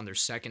 like, on their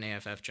second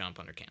AFF jump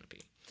under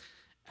canopy?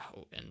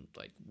 Oh, and,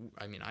 like,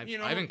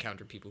 I've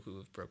encountered people who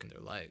have broken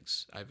their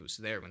legs. I was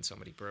there when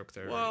somebody broke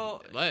their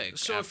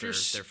legs after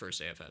their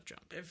first AFF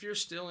jump. If you're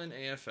still in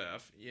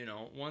AFF,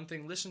 one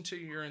thing, listen to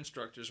your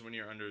instructors when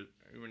you're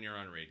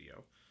on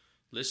radio.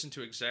 Listen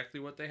to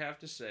exactly what they have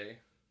to say.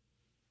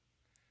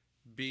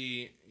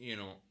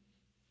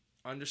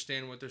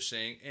 Understand what they're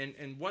saying,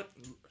 and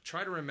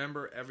try to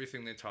remember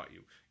everything they taught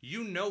you.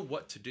 You know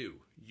what to do.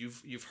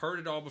 You've heard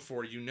it all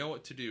before. You know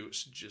what to do.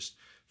 So just,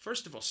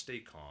 first of all, stay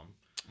calm.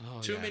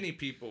 Too many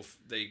people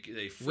they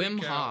freak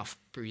Wim out. Hof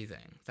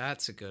breathing.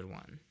 That's a good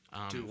one.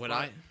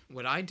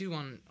 What I do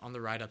on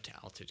the ride up to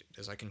altitude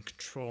is I can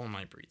control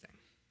my breathing.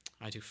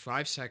 I do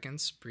 5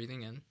 seconds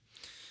breathing in.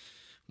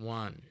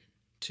 1,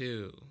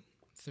 2,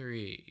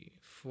 3,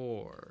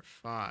 4,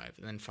 5,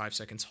 and then 5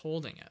 seconds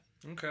holding it.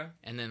 Okay.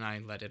 And then I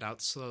let it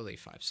out slowly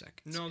 5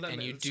 seconds.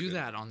 And you do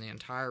that on the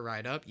entire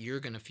ride up, you're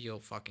going to feel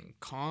fucking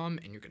calm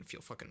and you're going to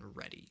feel fucking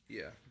ready.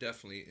 Yeah,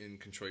 definitely, and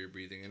control your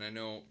breathing. And I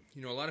know,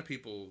 a lot of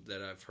people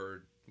that I've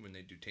heard when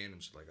they do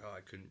tandems are like, oh,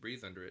 I couldn't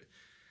breathe under it.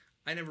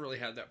 I never really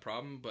had that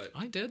problem, but...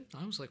 I did.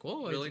 I was like,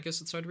 whoa, really? I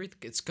guess it's hard to breathe.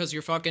 It's because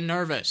you're fucking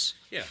nervous.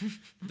 Yeah.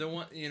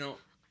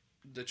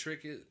 The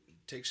trick is...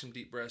 Take some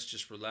deep breaths,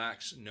 just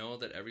relax, know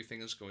that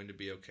everything is going to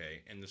be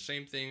okay. And the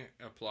same thing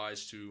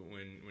applies to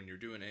when you're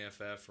doing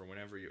AFF or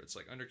whenever it's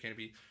like under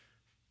canopy,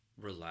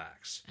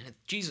 relax. And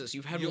Jesus,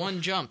 you've had one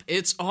jump.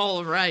 It's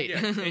all right. Yeah,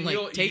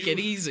 take it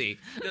easy.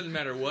 It doesn't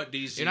matter what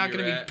DC you're not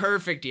going to be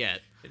perfect yet.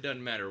 It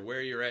doesn't matter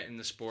where you're at in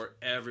the sport.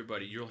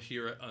 Everybody, you'll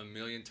hear it a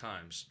million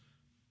times.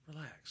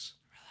 Relax.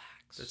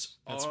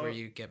 That's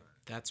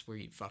where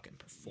you fucking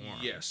perform.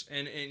 Yes,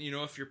 and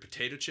if you're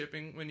potato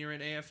chipping when you're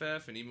in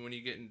AFF, and even when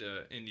you get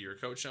into your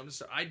coach jump and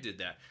stuff, I did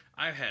that.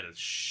 I had a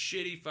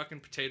shitty fucking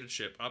potato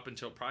chip up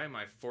until probably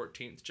my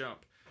 14th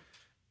jump,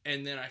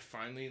 and then I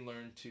finally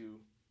learned to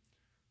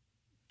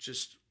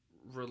just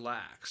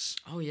relax.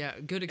 Oh yeah,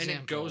 good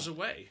example. And it goes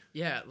away.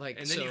 Yeah,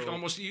 and then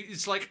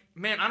it's like,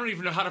 man, I don't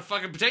even know how to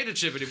fucking potato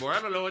chip anymore.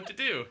 I don't know what to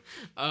do.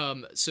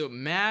 So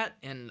Matt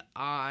and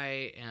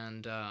I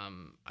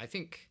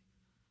think.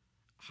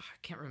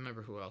 I can't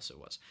remember who else it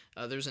was.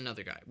 There's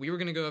another guy. We were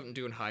going to go up and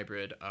do a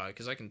hybrid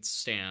because I can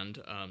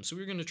stand. So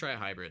we were going to try a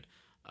hybrid.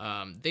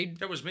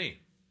 That was me.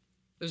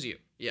 It was you.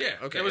 Yeah.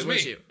 Okay. It was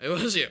me. It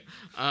was you.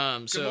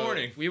 Good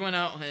morning. We went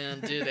out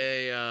and did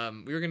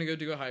we were going to go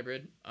do a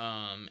hybrid.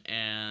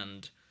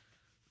 And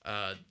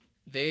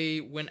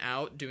they went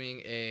out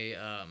doing a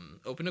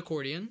open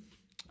accordion.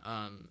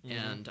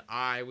 And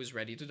I was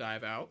ready to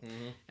dive out,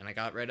 and I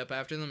got right up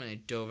after them, and I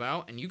dove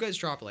out, and you guys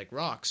dropped like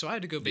rocks, so I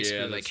had to go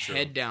basically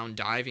head down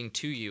diving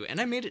to you,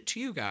 and I made it to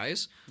you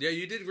guys. Yeah,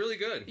 you did really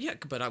good. Yeah,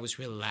 but I was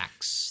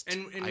relaxed.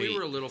 And we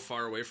were a little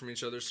far away from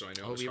each other, so I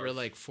know it was hard. Were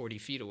like 40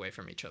 feet away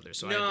from each other.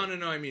 So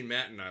No, I mean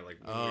Matt and I we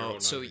were holding on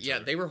to each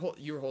other.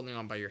 You were holding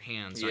on by your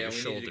hands, not your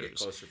shoulders. Needed to get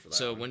closer for that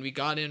so when we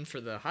got in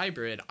for the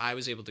hybrid, I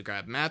was able to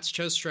grab Matt's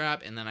chest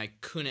strap, and then I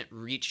couldn't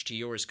reach to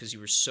yours because you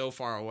were so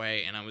far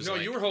away, and I was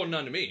you were holding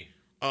on to me.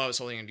 Oh, I was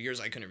holding onto yours.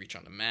 I couldn't reach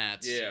onto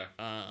Matt's. Yeah.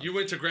 You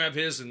went to grab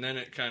his, and then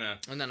it kind of...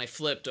 And then I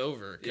flipped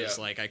over, because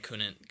I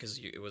couldn't... Because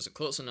it wasn't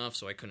close enough,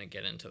 so I couldn't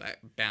get into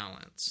that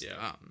balance.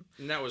 Yeah.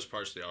 And that was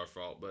partially our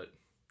fault, but...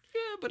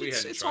 Yeah, but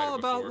it's all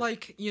about,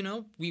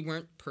 we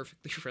weren't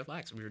perfectly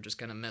relaxed. We were just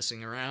kind of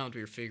messing around. We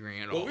were figuring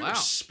it all out. Well, we were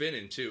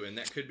spinning, too, and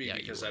that could be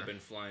because I've been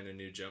flying a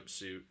new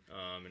jumpsuit,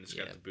 and it's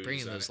got the booties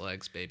bringing on those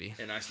legs, baby.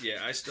 And I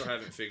still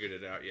haven't figured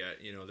it out yet.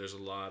 There's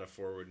a lot of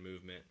forward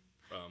movement.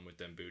 With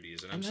them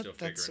booties, and I'm still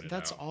figuring it out.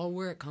 That's all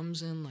where it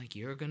comes in. Like,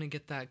 you're gonna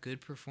get that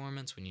good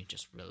performance when you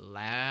just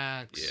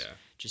relax. Yeah.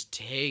 Just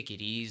take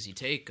it easy.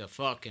 Take a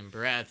fucking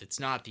breath.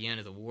 It's not the end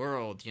of the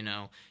world.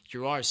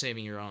 You are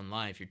saving your own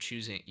life.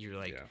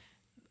 You're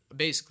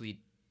basically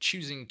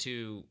choosing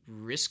to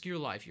risk your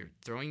life. You're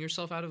throwing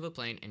yourself out of a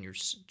plane, and you're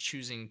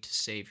choosing to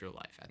save your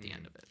life at the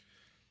end of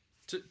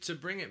it. To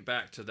bring it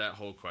back to that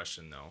whole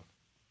question, though,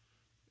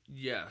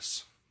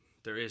 yes,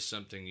 there is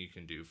something you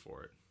can do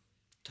for it.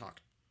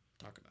 Talk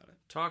about it.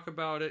 Talk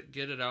about it.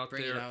 Get it out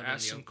Bring there. it out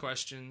ask some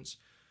questions.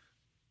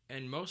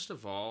 And most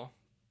of all,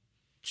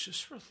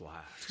 just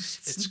relax.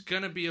 It's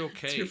gonna be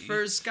okay. It's your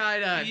first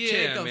skydive.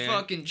 Take a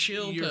fucking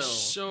chill pill. You're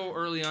so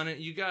early on it.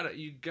 You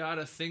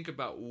gotta think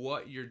about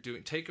what you're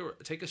doing. Take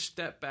a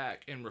step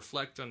back and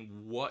reflect on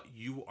what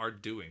you are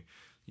doing.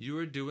 You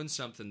are doing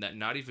something that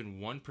not even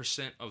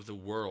 1% of the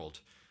world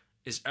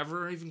is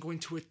ever even going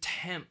to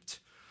attempt,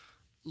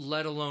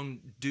 let alone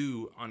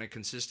do on a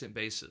consistent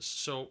basis.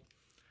 So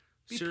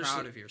be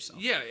proud of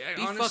yourself. Yeah,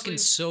 be honestly, fucking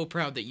so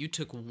proud that you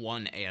took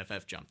one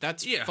AFF jump.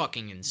 That's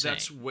fucking insane.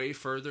 That's way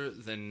further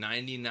than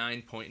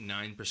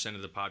 99.9%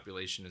 of the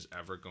population is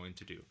ever going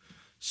to do.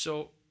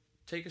 So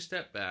take a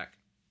step back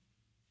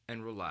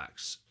and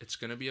relax. It's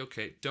gonna be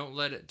okay. Don't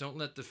let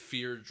the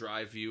fear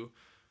drive you.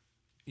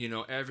 You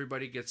know,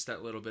 everybody gets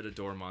that little bit of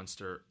door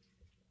monster,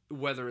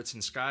 whether it's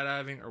in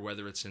skydiving or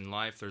whether it's in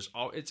life. It's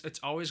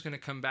always going to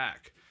come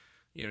back.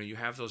 You know, you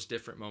have those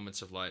different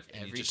moments of life.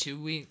 And every 2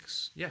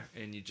 weeks. Yeah,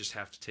 and you just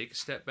have to take a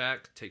step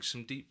back, take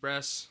some deep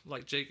breaths,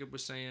 like Jacob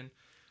was saying,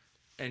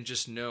 and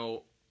just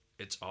know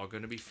it's all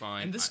going to be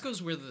fine. And this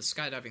goes with the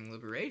skydiving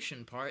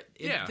liberation part.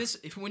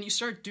 When you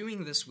start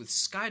doing this with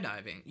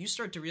skydiving, you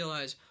start to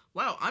realize,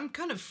 wow, I'm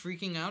kind of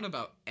freaking out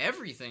about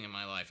everything in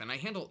my life, and I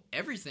handle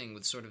everything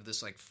with sort of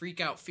this like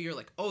freak out fear,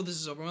 like, oh, this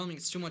is overwhelming,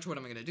 it's too much, what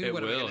am I going to do?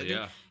 What am I going to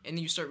do? And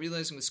you start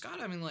realizing with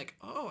skydiving, like,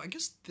 oh, I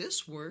guess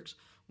this works.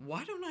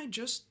 Why don't I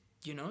just,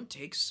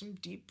 take some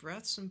deep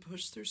breaths and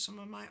push through some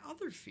of my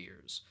other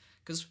fears?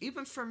 Because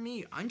even for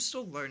me, I'm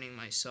still learning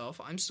myself.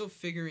 I'm still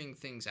figuring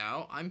things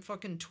out. I'm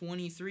fucking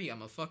 23.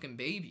 I'm a fucking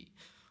baby.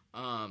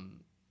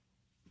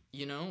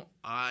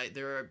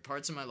 There are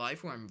parts of my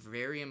life where I'm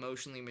very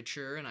emotionally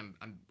mature and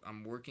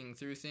I'm working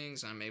through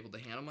things and I'm able to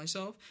handle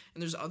myself.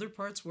 And there's other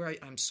parts where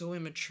I'm so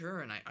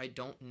immature and I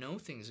don't know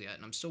things yet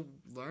and I'm still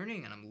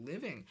learning and I'm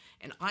living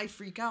and I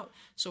freak out.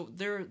 So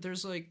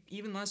there's like,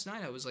 even last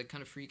night I was like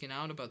kind of freaking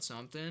out about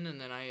something,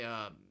 and then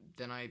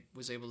I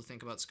was able to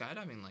think about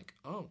skydiving, like,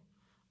 oh,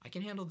 I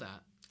can handle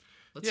that.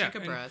 Let's take a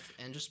breath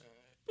and just,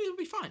 it'll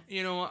be fine.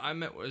 You know, I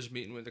was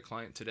meeting with a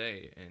client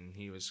today, and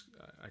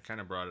I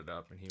kind of brought it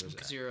up, and he was...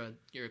 Because you're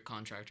a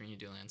contractor and you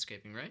do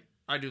landscaping, right?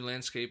 I do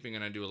landscaping,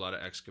 and I do a lot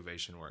of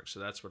excavation work, so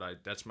that's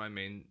my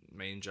main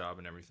job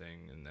and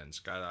everything, and then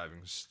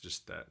skydiving's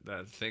just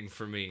that thing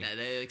for me.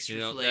 That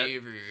extra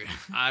flavor.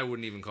 I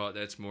wouldn't even call it,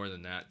 that's more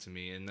than that to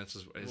me, and that's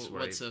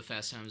what's the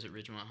fast times at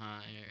Ridgemont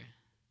High,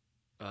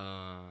 or...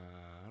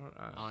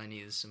 all I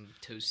need is some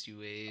toasty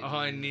waves. All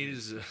I need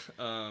is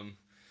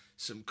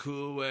some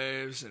cool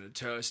waves and a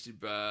toasty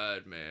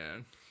bud,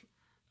 man.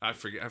 I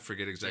forget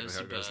exactly toasty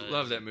how it goes. Bud.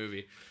 Love that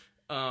movie.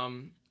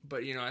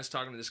 But I was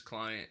talking to this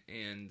client,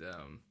 and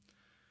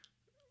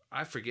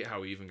I forget how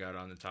we even got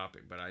on the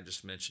topic, but I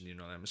just mentioned,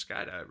 I'm a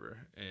skydiver,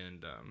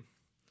 and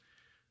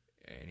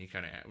he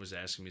kind of was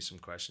asking me some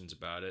questions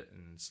about it,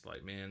 and it's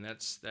like, man,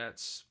 that's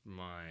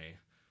my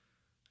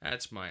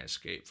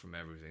escape from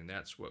everything.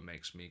 That's what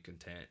makes me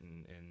content,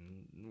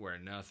 and where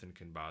nothing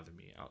can bother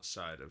me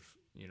outside of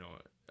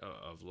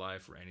of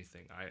life or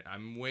anything.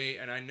 I'm way,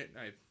 and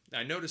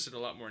I notice it a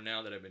lot more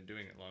now that I've been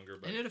doing it longer.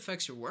 But and it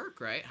affects your work,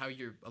 right? How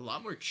you're a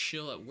lot more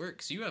chill at work,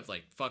 because you have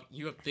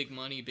you have big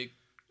money, big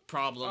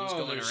problems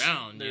going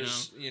around.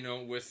 There's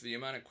with the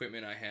amount of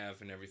equipment I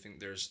have and everything,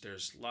 there's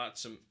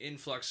lots of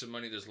influx of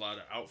money. There's a lot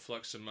of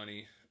outflux of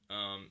money.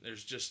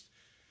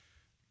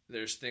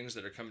 There's things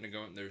that are coming and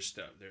going. There's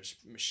stuff. There's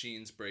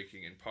machines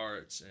breaking in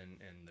parts, and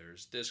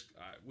there's this.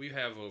 We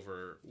have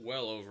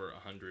well over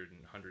 100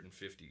 and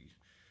 150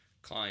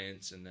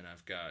 clients, and then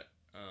I've got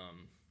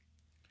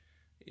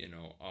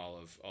all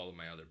of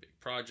my other big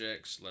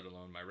projects, let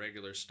alone my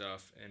regular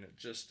stuff, and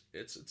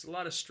it's a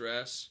lot of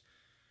stress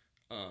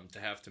to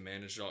have to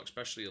manage it all,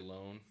 especially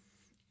alone,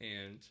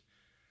 and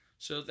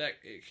so that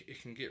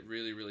it can get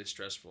really, really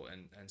stressful,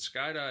 and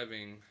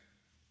skydiving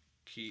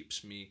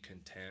keeps me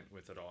content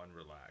with it all and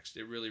relaxed.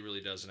 It really,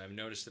 really does. And I've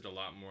noticed it a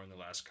lot more in the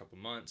last couple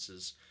months.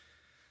 Is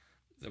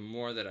the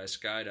more that I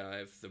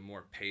skydive, the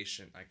more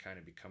patient I kind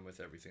of become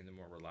with everything, the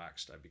more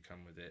relaxed I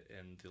become with it,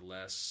 and the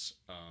less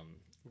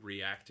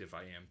reactive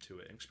I am to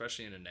it, and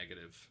especially in a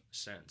negative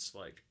sense.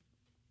 Like,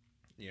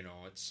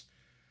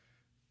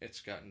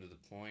 it's gotten to the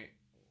point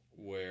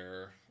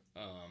where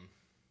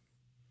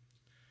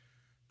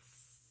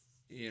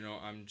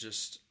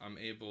I'm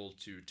able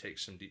to take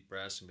some deep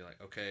breaths and be like,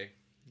 okay,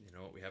 you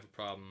know what, we have a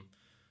problem.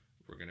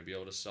 We're going to be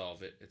able to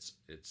solve it.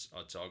 It's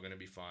all going to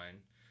be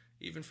fine,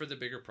 even for the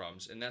bigger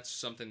problems. And that's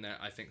something that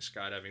I think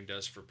skydiving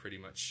does for pretty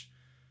much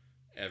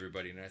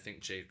everybody. And I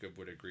think Jacob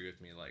would agree with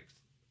me. Like,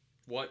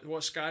 what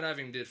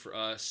skydiving did for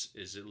us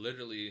is it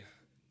literally,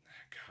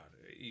 God,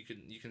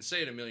 you can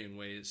say it a million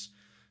ways,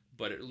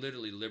 but it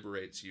literally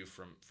liberates you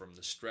from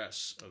the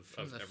stress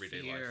of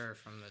everyday life.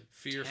 From the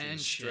fear, tension. from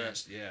the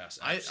stress. Yes,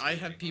 I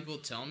have people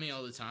tell me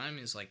all the time,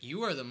 is like,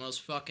 you are the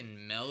most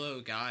fucking mellow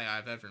guy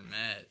I've ever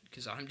met,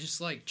 because I'm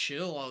just like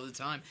chill all the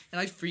time,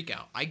 and I freak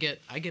out. I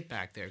get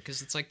back there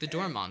because it's like the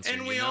door monster.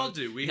 And we all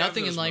do.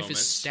 Nothing in life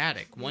moments. Is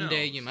static. One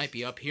day you might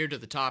be up here to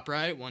the top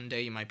right. One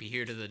day you might be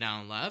here to the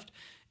down left.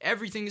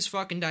 everything is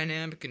fucking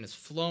dynamic and it's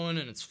flowing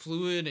and it's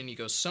fluid, and you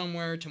go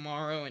somewhere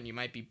tomorrow and you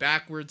might be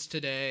backwards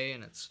today,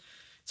 and it's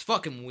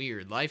fucking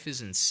weird. Life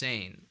is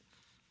insane.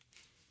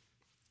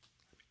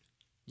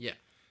 Yeah.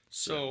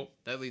 So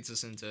that leads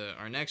us into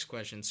our next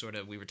question. Sort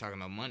of, we were talking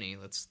about money.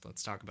 Let's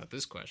talk about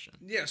this question.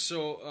 Yeah.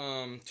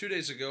 So 2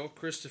 days ago,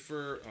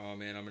 Christopher. Oh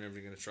man, I'm never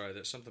going to try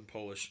that. Something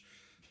Polish.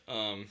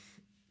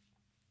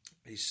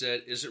 He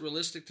said, "Is it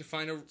realistic to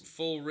find a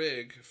full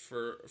rig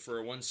for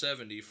a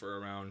 170 for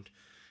around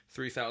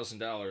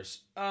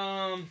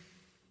 $3,000?"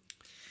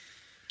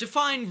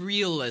 Define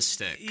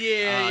realistic.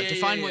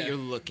 Define what you're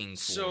looking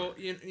for. So,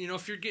 you know,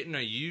 if you're getting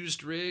a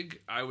used rig,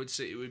 I would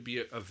say it would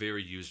be a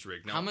very used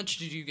rig. Now, how much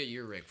did you get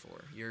your rig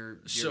for? Your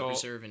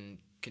reserve and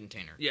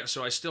container? Yeah,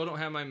 so I still don't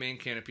have my main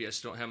canopy. I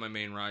still don't have my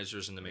main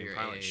risers and the main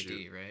pilot AAD,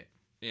 chute. Right?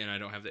 And I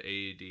don't have the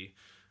AAD.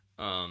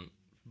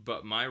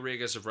 But my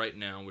rig as of right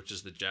now, which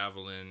is the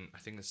Javelin, I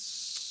think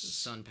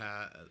it's...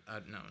 Sunpad...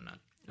 no, not...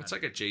 It's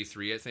like a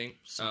J3, I think.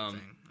 Something.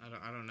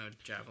 I don't know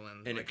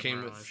Javelin. And like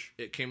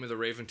it came with a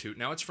Raven 2.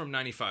 Now it's from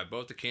 95,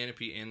 both the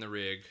canopy and the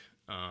rig.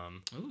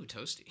 Ooh,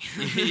 toasty.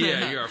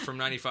 Yeah, you are from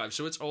 95,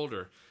 so it's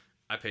older.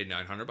 I paid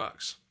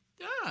 $900.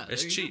 Yeah,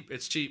 it's cheap.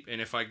 It's cheap.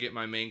 And if I get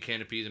my main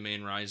canopy, the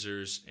main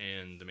risers,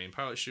 and the main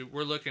pilot chute,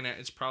 we're looking at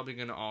it's probably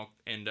going to all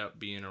end up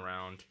being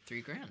around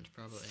 $3,000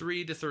 probably.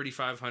 $3,000 to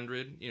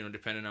 $3,500. You know,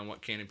 depending on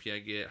what canopy I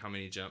get, how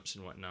many jumps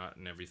and whatnot,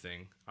 and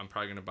everything. I'm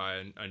probably going to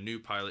buy a new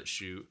pilot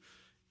chute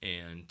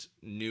and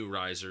new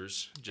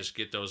risers. Just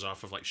get those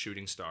off of like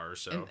Shooting Star.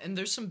 So and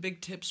there's some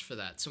big tips for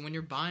that. So when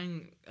you're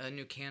buying a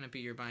new canopy,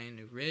 you're buying a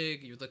new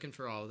rig, you're looking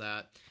for all of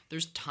that.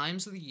 There's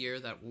times of the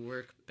year that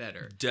work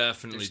better.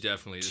 Definitely.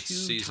 It's Two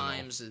seasonal.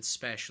 Times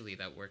especially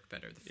that work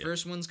better. The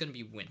first one's going to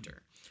be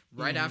winter.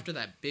 Right after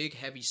that big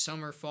heavy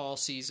summer fall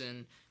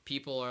season,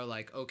 people are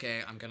like,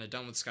 okay, I'm kind of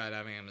done with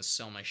skydiving. I'm going to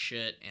sell my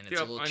shit, and it's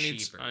a little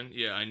cheaper.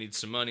 I need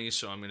some money,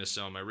 so I'm going to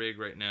sell my rig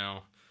right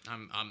now.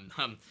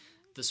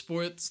 The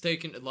sport's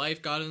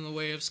life got in the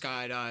way of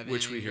skydiving,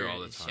 which we hear all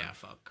the time. Yeah,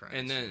 fuck Christ.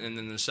 And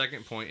then the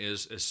second point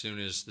is, as soon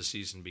as the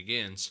season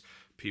begins,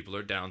 people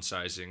are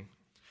downsizing,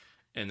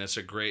 and that's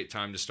a great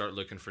time to start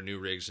looking for new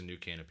rigs and new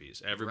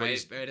canopies.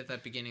 Everybody's right at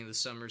that beginning of the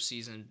summer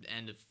season,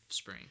 end of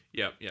spring.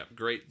 Yep.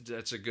 Great.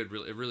 That's a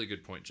really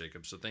good point,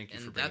 Jacob. So thank you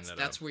for bringing that up.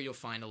 That's where you'll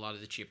find a lot of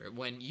the cheaper.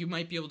 When you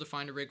might be able to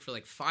find a rig for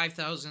like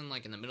 $5,000,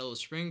 like in the middle of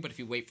spring, but if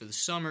you wait for the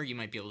summer, you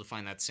might be able to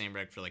find that same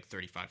rig for like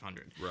 $3,500.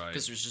 Right.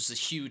 Because there's just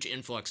this huge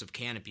influx of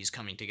canopies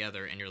coming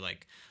together, and you're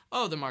like,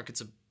 oh, the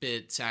market's a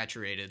bit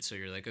saturated, so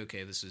you're like,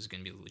 okay, this is going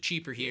to be a little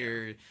cheaper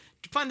here. Yeah.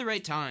 Find the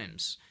right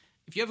times.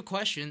 If you have a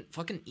question,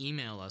 fucking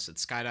email us at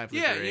Skydive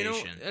Liberation. Yeah, you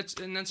know,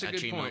 that's a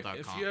good point.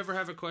 If you ever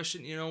have a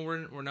question, you know,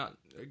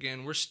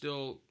 we're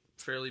still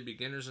fairly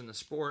beginners in the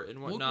sport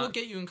and whatnot. We'll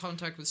get you in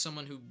contact with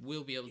someone who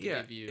will be able to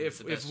give you if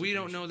the best we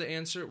don't know the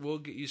answer, we'll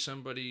get you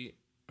somebody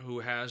who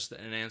has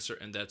an answer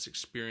and that's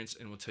experienced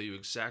and will tell you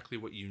exactly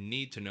what you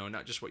need to know,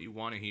 not just what you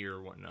want to hear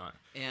or whatnot.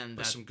 And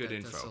that's some good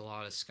info. That's a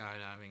lot of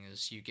skydiving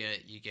is you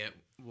get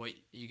what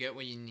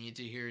you need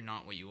to hear,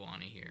 not what you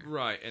want to hear.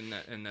 Right,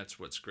 and that's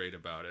what's great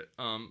about it.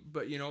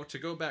 But you know, to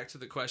go back to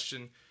the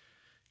question,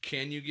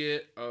 can you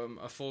get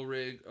a full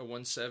rig, a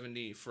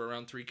 170 for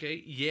around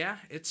 $3,000? Yeah,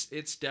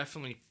 it's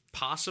definitely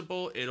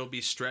possible. It'll be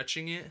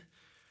stretching it.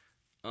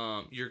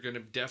 You're going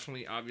to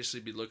definitely obviously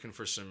be looking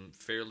for some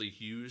fairly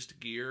used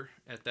gear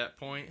at that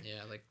point.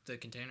 Yeah, like the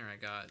container I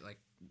got, like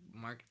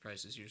market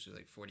price is usually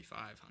like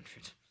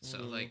 $4,500.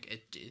 So like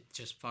it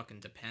just fucking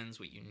depends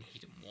what you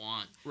need and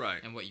want.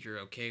 Right. And what you're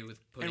okay with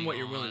putting and what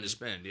you're willing to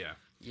spend, yeah.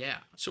 Yeah.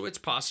 So it's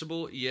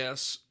possible,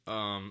 yes.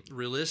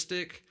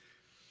 Realistic,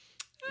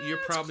 you're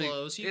probably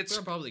close. You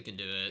probably can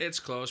do it. It's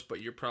close, but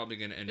you're probably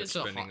going to end up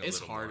spending a little more. It's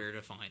harder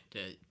to find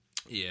it.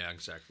 Yeah,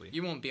 exactly.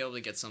 You won't be able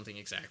to get something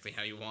exactly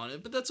how you want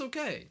it, but that's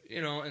okay.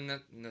 You know, and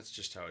that's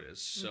just how it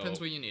is. So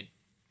depends what you need.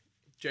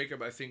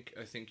 Jacob, I think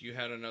you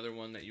had another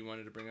one that you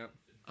wanted to bring up.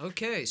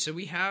 Okay, so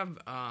we have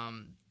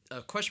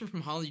a question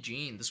from Holly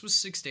Jean. This was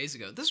 6 days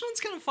ago. This one's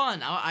kind of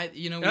fun.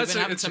 We've been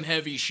having some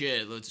heavy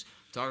shit. Let's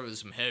talk about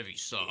some heavy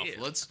stuff.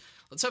 Yeah. Let's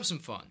have some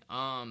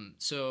fun.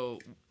 So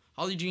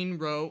Holly Jean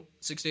wrote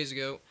 6 days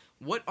ago,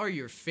 what are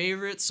your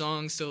favorite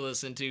songs to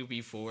listen to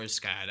before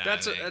skydiving?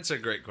 That's a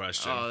great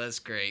question. Oh, that's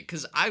great.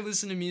 Because I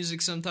listen to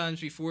music sometimes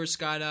before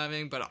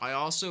skydiving, but I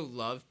also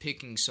love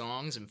picking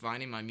songs and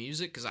finding my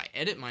music because I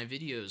edit my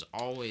videos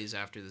always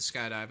after the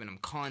skydive, and I'm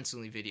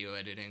constantly video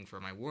editing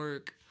for my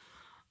work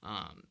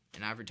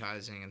and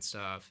advertising and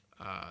stuff.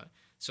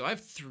 So I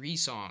have 3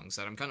 songs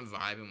that I'm kind of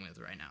vibing with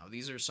right now.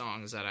 These are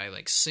songs that I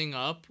like sing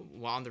up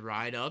on the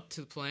ride up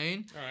to the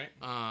plane. All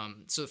right.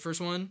 So the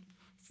first one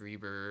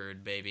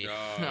Freebird, baby.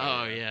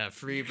 Oh, yeah,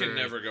 Freebird. You can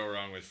never go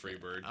wrong with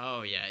Freebird.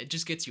 Oh yeah, it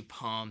just gets you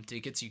pumped. It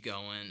gets you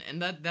going,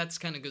 and that's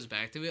kind of goes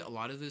back to it. A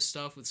lot of this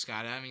stuff with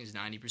skydiving is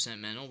 90%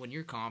 mental. When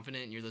you're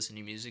confident and you're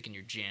listening to music and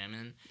you're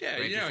jamming,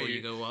 right before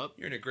you go up,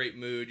 you're in a great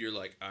mood. You're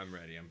like, I'm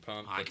ready. I'm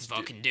pumped. I can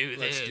fucking do this.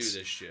 Let's do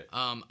this shit.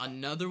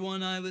 Another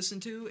one I listen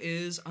to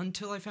is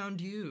 "Until I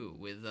Found You"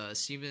 with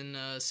Steven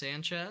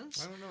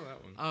Sanchez. I don't know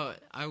that one. Oh,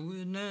 I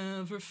would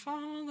never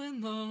fall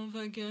in love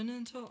again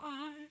until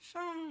I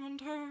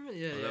found her.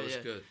 Yeah, that was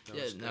good.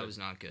 That was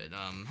not good.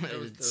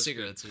 That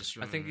cigarettes.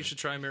 I think you should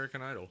try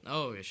American Idol.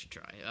 Oh, you should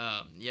try.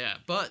 Yeah,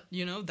 but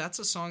that's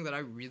a song that I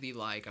really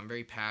like. I'm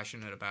very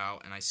passionate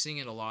about, and I sing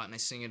it a lot, and I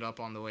sing it up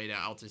on the way to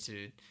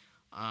altitude.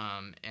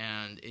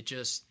 And it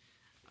just,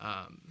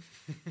 yeah,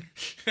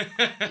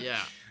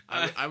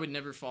 I would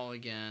never fall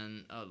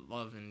again,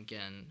 love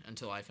again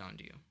until I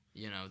found you.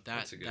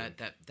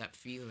 That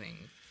feeling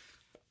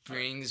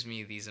brings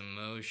me these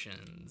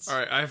emotions. All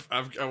right,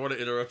 I want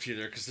to interrupt you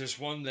there because there's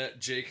one that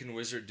Jake and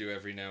Wizard do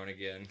every now and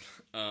again.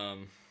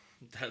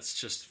 That's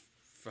just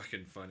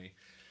fucking funny.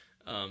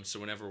 So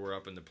whenever we're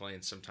up in the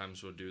plane,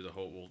 sometimes we'll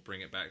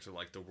bring it back to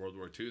like the World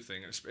War II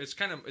thing.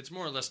 It's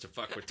more or less to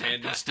fuck with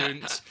tandem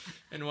students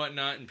and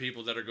whatnot, and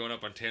people that are going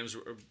up on tandems.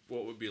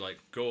 What would be like,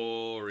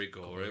 gory,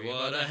 gory,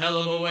 what a hell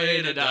of a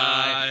way to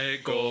die.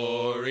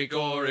 Gory,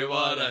 gory,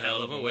 what a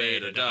hell of a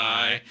way to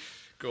die.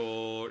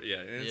 So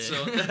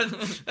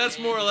that's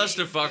more or less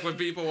to fuck with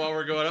people while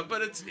we're going up.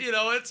 But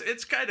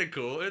it's kind of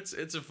cool. It's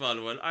a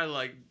fun one. I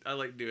like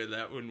doing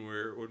that when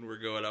we're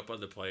going up on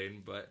the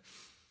plane. But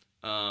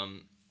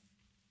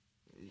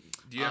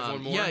do you have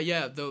one more?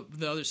 Yeah.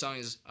 The other song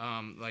is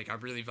I'm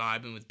really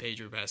vibing with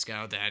Pedro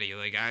Pascal, Daddy.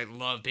 Like I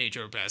love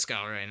Pedro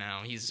Pascal right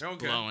now. He's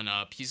blowing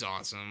up. He's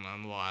awesome.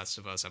 The Last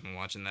of Us. I've been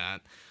watching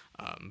that.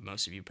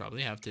 Most of you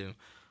probably have too.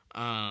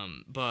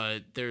 But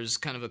there's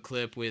kind of a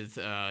clip with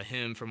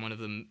him from one of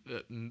the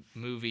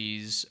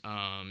movies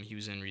he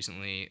was in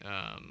recently.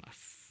 I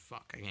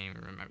can't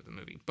even remember the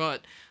movie.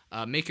 But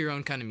Make Your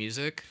Own Kind of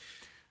Music.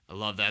 I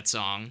love that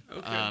song.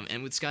 Okay.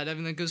 And with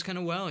skydiving, that goes kind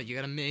of well. You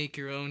got to make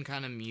your own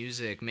kind of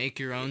music, make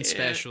your own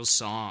special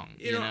song.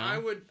 You know, I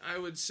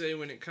would say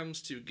when it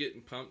comes to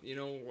getting pumped, it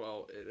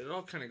all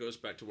kind of goes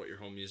back to what your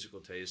whole musical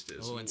taste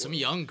is. Oh, and some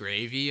Young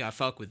Gravy, I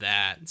fuck with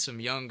that.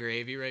 Some Young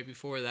Gravy right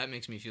before that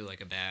makes me feel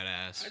like a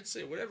badass. I'd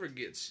say whatever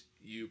gets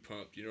you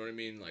pumped. You know what I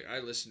mean? Like I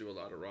listen to a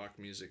lot of rock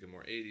music and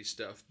more 80s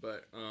stuff,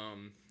 but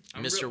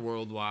Mr.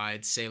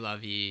 Worldwide, C'est La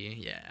Vie,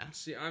 yeah.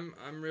 See, I'm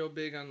real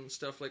big on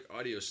stuff like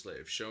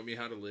Audioslave, Show Me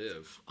How to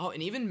Live. Oh,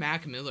 and even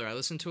Mac Miller. I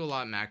listen to a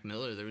lot of Mac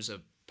Miller. There was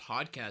a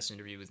podcast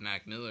interview with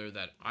Mac Miller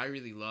that I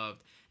really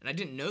loved, and I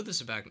didn't know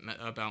this about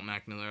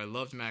Mac Miller. I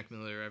loved Mac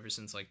Miller ever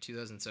since like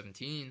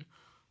 2017,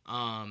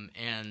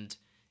 and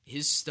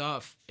his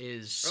stuff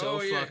is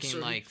so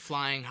like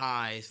flying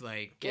high,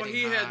 like getting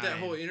he high. had that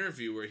whole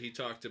interview where he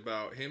talked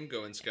about him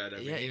going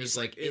skydiving. Yeah, he was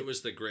like, it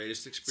was the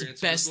greatest experience.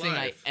 It's the best thing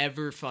I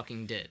ever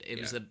fucking did. It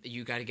was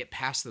you got to get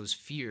past those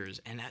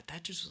fears, and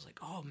that just was like,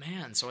 oh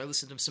man. So I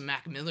listened to some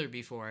Mac Miller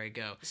before I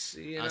go.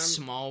 See, A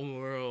Small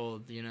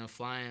World,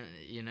 flying,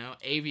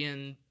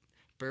 Avian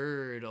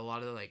Bird, a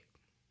lot of like.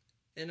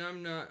 And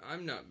I'm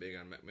not big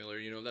on Mac Miller.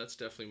 That's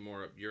definitely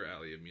more up your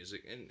alley of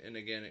music. And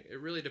again, it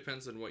really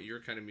depends on what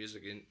your kind of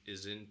music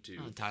is into.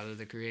 Oh, Tyler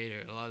the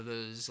Creator. A lot of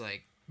those,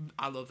 like,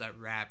 I love that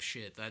rap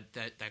shit.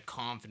 That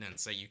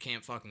confidence that you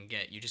can't fucking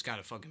get. You just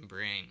gotta fucking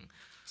bring.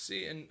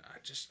 See, and I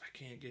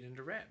can't get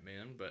into rap,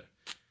 man. But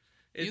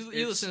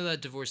you listen to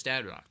that Divorced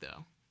Dad Rock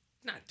though.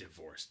 Not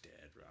Divorced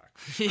Dad Rock.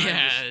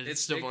 Yeah,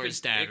 it's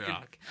Divorced Dad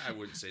Rock. I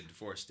wouldn't say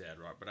Divorced Dad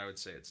Rock, but I would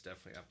say it's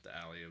definitely up the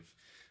alley of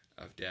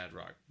dad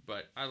rock.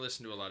 But I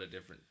listen to a lot of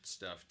different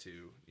stuff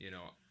too.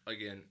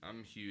 Again,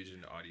 I'm huge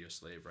into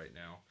Audioslave right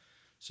now.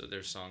 So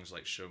there's songs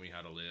like Show Me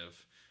How to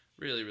Live.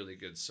 Really, really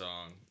good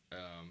song.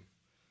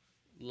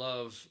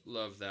 Love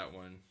that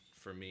one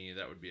for me.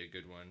 That would be a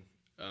good one.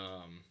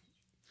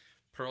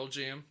 Pearl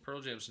Jam.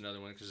 Pearl Jam's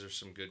another one because there's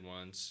some good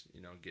ones.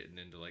 Getting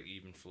into like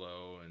Even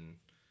Flow and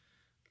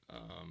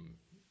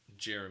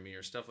Jeremy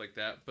or stuff like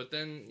that. But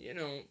then,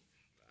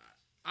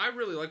 I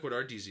really like what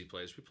RDZ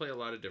plays. We play a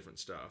lot of different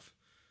stuff.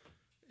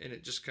 And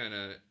it just kind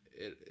of,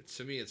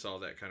 to me, it's all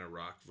that kind of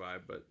rock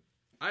vibe. But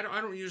I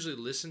don't usually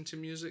listen to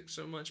music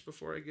so much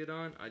before I get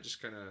on. I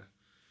just kind of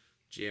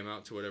jam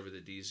out to whatever the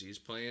DZ's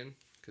playing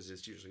because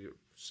it's usually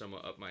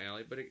somewhat up my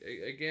alley. But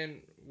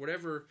again,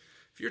 whatever,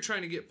 if you're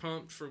trying to get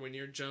pumped for when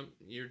you're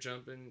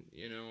jumping,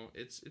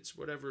 it's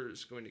whatever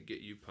is going to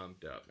get you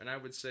pumped up. And I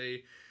would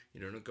say,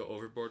 don't go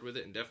overboard with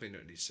it, and definitely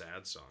don't do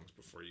sad songs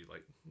before you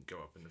like go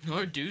up in the.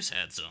 Or do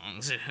sad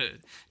songs.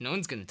 No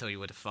one's gonna tell you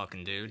what to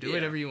fucking do. Do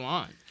whatever you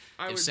want.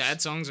 If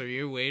sad songs are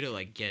your way to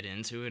like get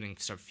into it and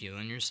start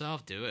feeling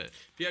yourself, do it.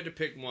 If you had to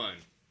pick one,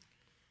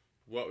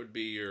 what would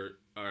be your?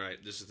 All right,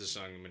 this is the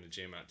song I'm gonna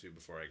jam out to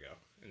before I go,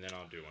 and then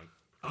I'll do one.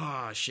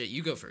 Oh shit!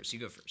 You go first.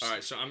 All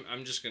right, so I'm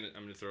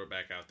gonna throw it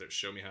back out there.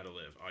 Show Me How to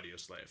Live,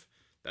 Audioslave.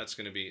 That's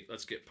gonna be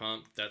Let's Get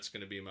Pumped. That's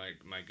gonna be my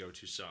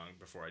go-to song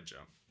before I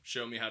jump.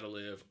 Show Me How to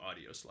Live,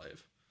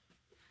 Audioslave.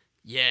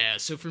 Yeah,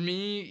 so for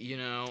me,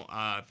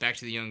 back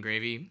to the Young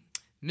Gravy,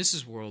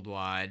 Mrs.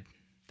 Worldwide.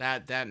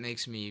 That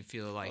makes me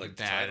feel like a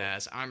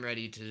badass. I'm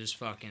ready to just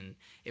fucking...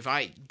 If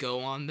I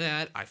go on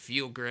that, I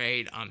feel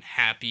great. I'm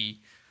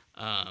happy.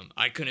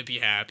 I couldn't be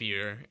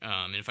happier.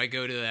 And if I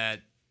go to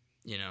that,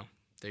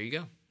 there you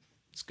go.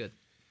 It's good.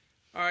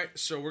 All right,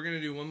 so we're gonna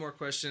do one more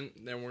question,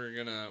 then we're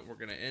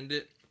gonna end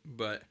it.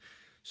 But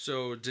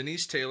so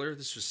Denise Taylor,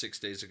 this was 6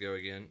 days ago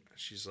again.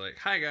 She's like,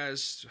 "Hi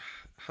guys,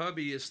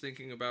 hubby is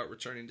thinking about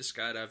returning to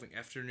skydiving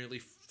after nearly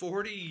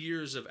 40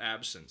 years of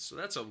absence. So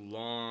that's a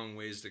long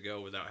ways to go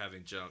without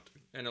having jumped.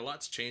 And a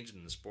lot's changed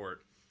in the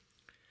sport.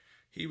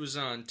 He was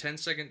on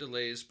 10-second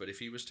delays, but if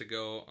he was to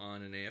go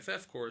on an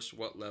AFF course,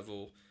 what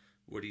level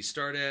would he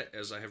start at?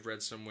 As I have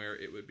read somewhere,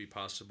 it would be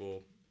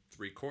possible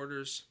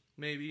 3/4,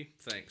 maybe.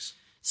 Thanks."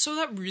 So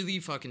that really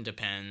fucking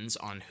depends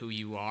on who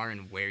you are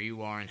and where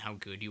you are and how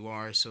good you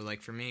are. So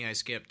like for me, I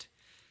skipped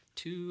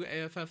 2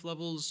 AFF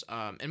levels,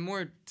 and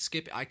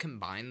I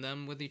combined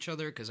them with each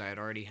other because I had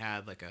already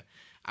had like a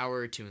hour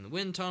or 2 in the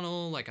wind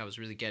tunnel. Like I was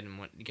really getting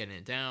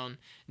it down.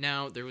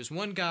 Now there was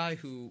one guy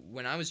who,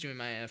 when I was doing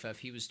my AFF,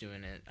 he was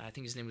doing it. I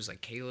think his name was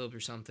like Caleb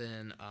or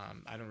something.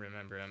 I don't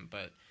remember him,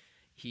 but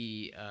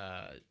he's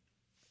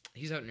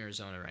out in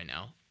Arizona right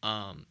now.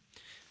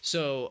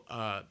 So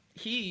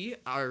he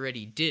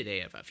already did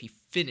AFF. He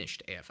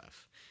finished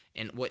AFF.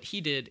 And what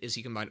he did is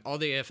he combined all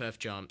the AFF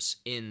jumps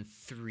in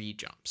 3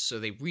 jumps. So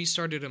they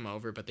restarted him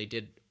over, but they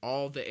did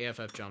all the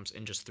AFF jumps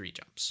in just 3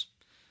 jumps.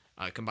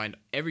 Combined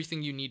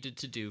everything you needed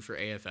to do for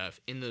AFF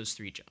in those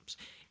 3 jumps.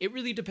 It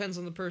really depends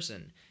on the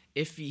person.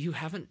 If he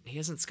hasn't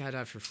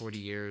skydived for 40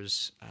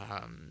 years,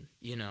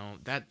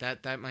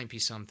 that might be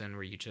something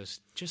where you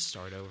just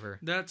start over.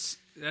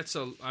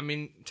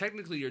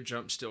 Technically your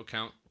jumps still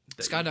count.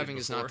 Skydiving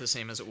is not the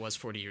same as it was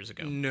 40 years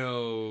ago.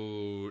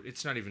 No,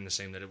 it's not even the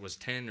same that it was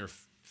 10 or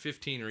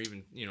 15 or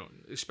even,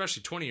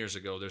 especially 20 years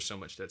ago, there's so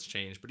much that's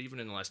changed. But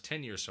even in the last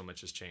 10 years, so much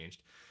has changed.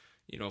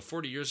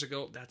 40 years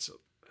ago,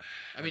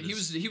 he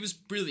was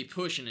really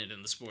pushing it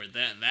in the sport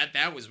then.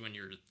 That was when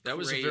you're That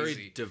was crazy. a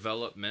very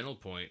developmental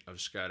point of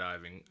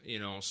skydiving,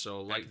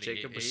 so like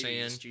Jacob was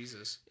saying,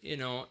 Jesus.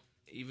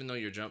 Even though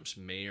your jumps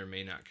may or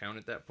may not count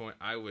at that point,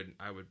 I would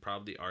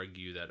probably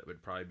argue that it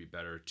would probably be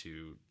better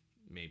to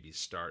maybe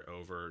start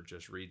over,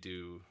 just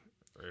redo,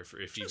 or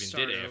if you even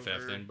did AFF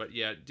over. Then. But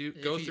yeah,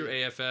 go through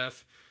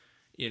AFF,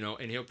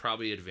 and he'll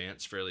probably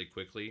advance fairly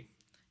quickly.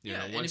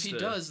 And if he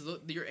does,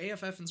 your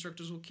AFF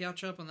instructors will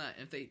catch up on that.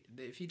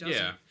 If he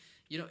doesn't,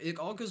 it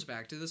all goes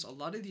back to this. A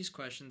lot of these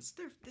questions,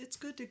 it's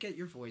good to get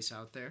your voice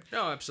out there.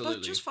 Oh, absolutely.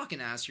 But just fucking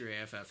ask your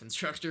AFF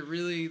instructor.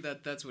 Really,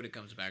 that's what it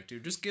comes back to.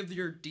 Just give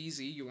your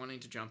DZ you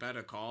wanting to jump out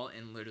a call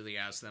and literally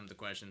ask them the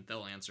question.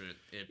 They'll answer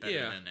it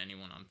better than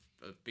anyone on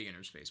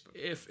beginner's Facebook.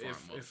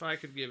 If I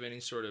could give any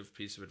sort of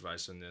piece of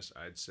advice on this,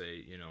 I'd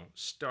say,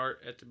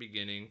 start at the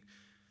beginning,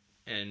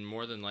 and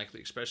more than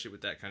likely, especially with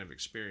that kind of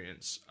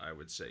experience, I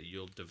would say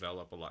you'll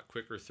develop a lot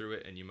quicker through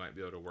it, and you might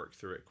be able to work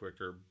through it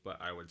quicker,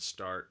 but I would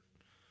start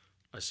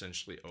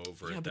essentially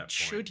over at that point.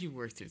 Should you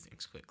work through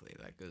things quickly?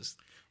 That goes...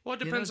 Well,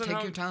 it depends on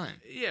take your time.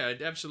 Yeah,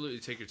 absolutely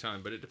take your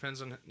time, but it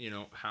depends on,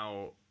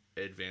 how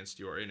advanced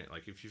you are in it.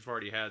 Like if you've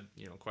already had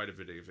quite a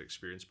bit of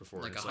experience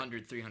before, like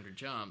 100 300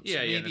 jumps,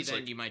 maybe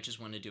then you might just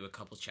want to do a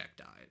couple check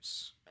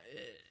dives.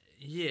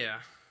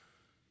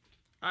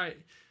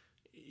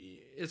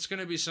 It's going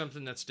to be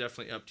something that's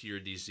definitely up to your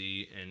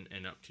DZ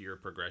and up to your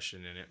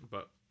progression in it,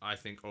 but I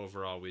think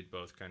overall we'd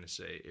both kind of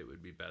say it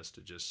would be best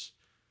to just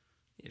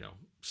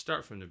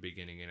start from the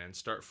beginning and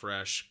start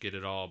fresh, get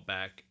it all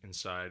back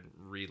inside,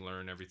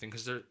 relearn everything,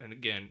 because and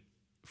again,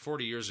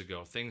 40 years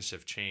ago things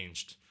have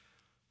changed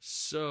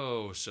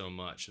so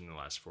much in the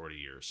last 40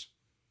 years.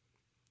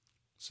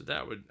 So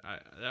that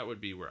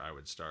would be where I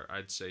would start.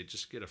 I'd say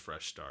just get a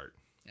fresh start.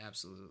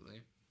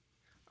 Absolutely.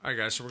 All right,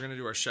 guys, so we're going to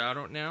do our shout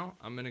out now.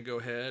 I'm going to go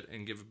ahead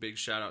and give a big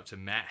shout out to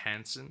Matt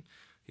Hansen.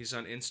 He's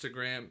on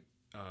Instagram.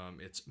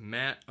 It's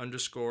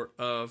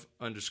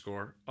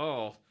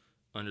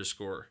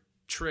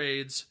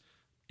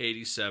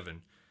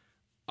Matt_of_all_trades87.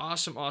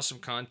 Awesome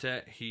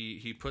content.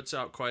 He puts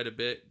out quite a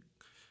bit.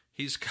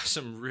 He's got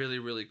some really,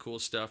 really cool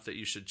stuff that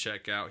you should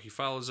check out. He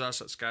follows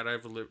us at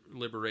Skydive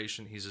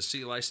Liberation. He's a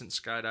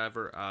C-licensed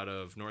skydiver out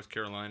of North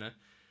Carolina.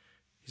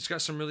 He's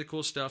got some really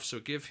cool stuff, so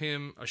give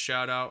him a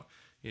shout-out.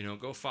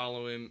 Go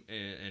follow him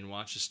and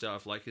watch his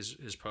stuff, like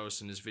his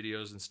posts and his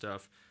videos and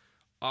stuff.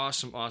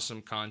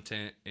 Awesome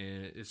content,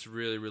 and it's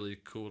really, really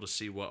cool to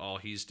see what all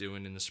he's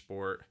doing in the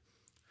sport.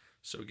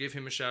 So give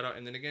him a shout-out,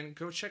 and then again,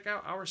 go check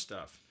out our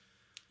stuff.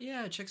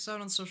 Yeah, check us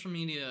out on social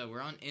media. We're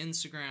on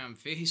Instagram,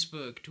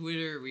 Facebook,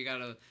 Twitter. We got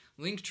a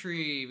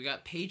Linktree. We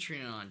got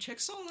Patreon. Check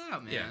us all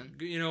out, man.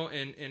 Yeah,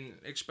 and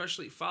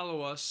especially follow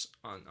us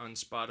on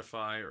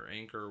Spotify or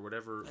Anchor or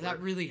whatever.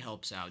 That really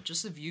helps out.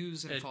 Just the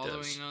views and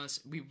following us.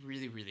 We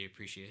really, really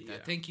appreciate that.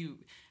 Yeah. Thank you.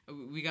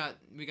 We got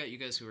you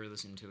guys who are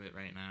listening to it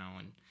right now,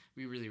 and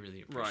we really,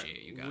 really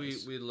appreciate you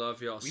guys. We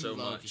love y'all so much.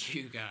 We love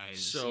you guys.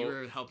 So,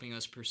 you're helping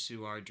us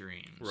pursue our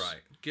dreams.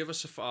 Right. Give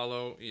us a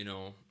follow,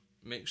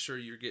 make sure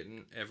you're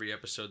getting every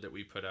episode that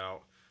we put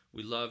out.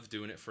 We love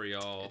doing it for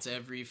y'all. It's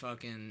every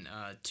fucking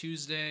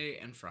Tuesday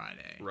and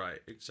Friday. Right,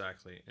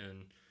 exactly.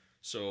 And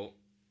so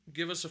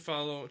give us a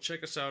follow.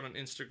 Check us out on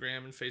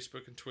Instagram and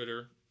Facebook and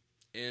Twitter.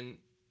 And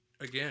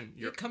again,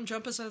 come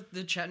jump us at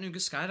the Chattanooga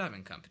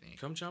Skydiving Company.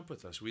 Come jump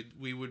with us.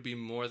 We would be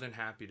more than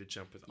happy to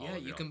jump with all of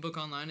y'all. Yeah, you can book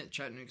online at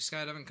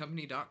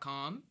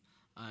ChattanoogaSkydivingCompany.com.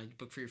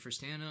 Book for your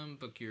first tandem,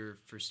 book your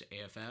first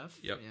AFF.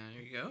 Yep. Yeah,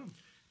 there you go.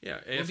 Yeah,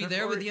 we'll be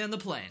there with you on the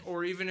plane.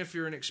 Or even if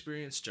you're an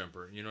experienced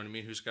jumper, you know what I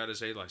mean, who's got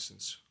his A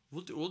license.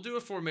 We'll do a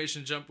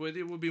formation jump with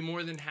you. We'll be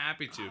more than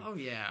happy to. Oh,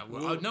 yeah.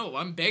 No,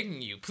 I'm begging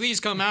you.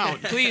 Please come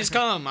out. Please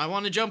come. I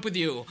want to jump with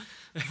you.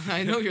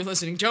 I know you're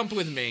listening. Jump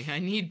with me. I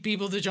need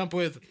people to jump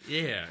with.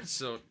 Yeah,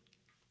 so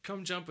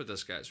come jump with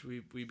us, guys.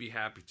 We'd be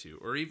happy to.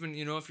 Or even,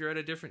 if you're at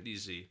a different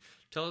DZ,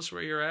 tell us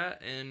where you're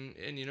at, and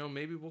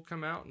maybe we'll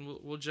come out and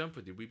we'll jump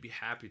with you. We'd be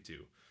happy to.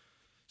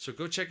 So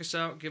go check us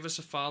out. Give us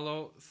a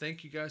follow.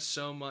 Thank you guys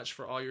so much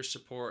for all your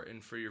support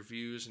and for your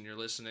views and your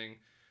listening.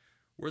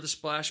 We're the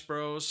Splash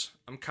Bros.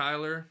 I'm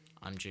Kyler.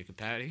 I'm Jacob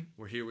Patty.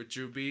 We're here with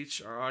Drew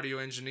Beach, our audio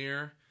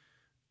engineer.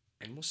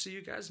 And we'll see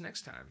you guys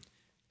next time.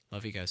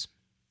 Love you guys.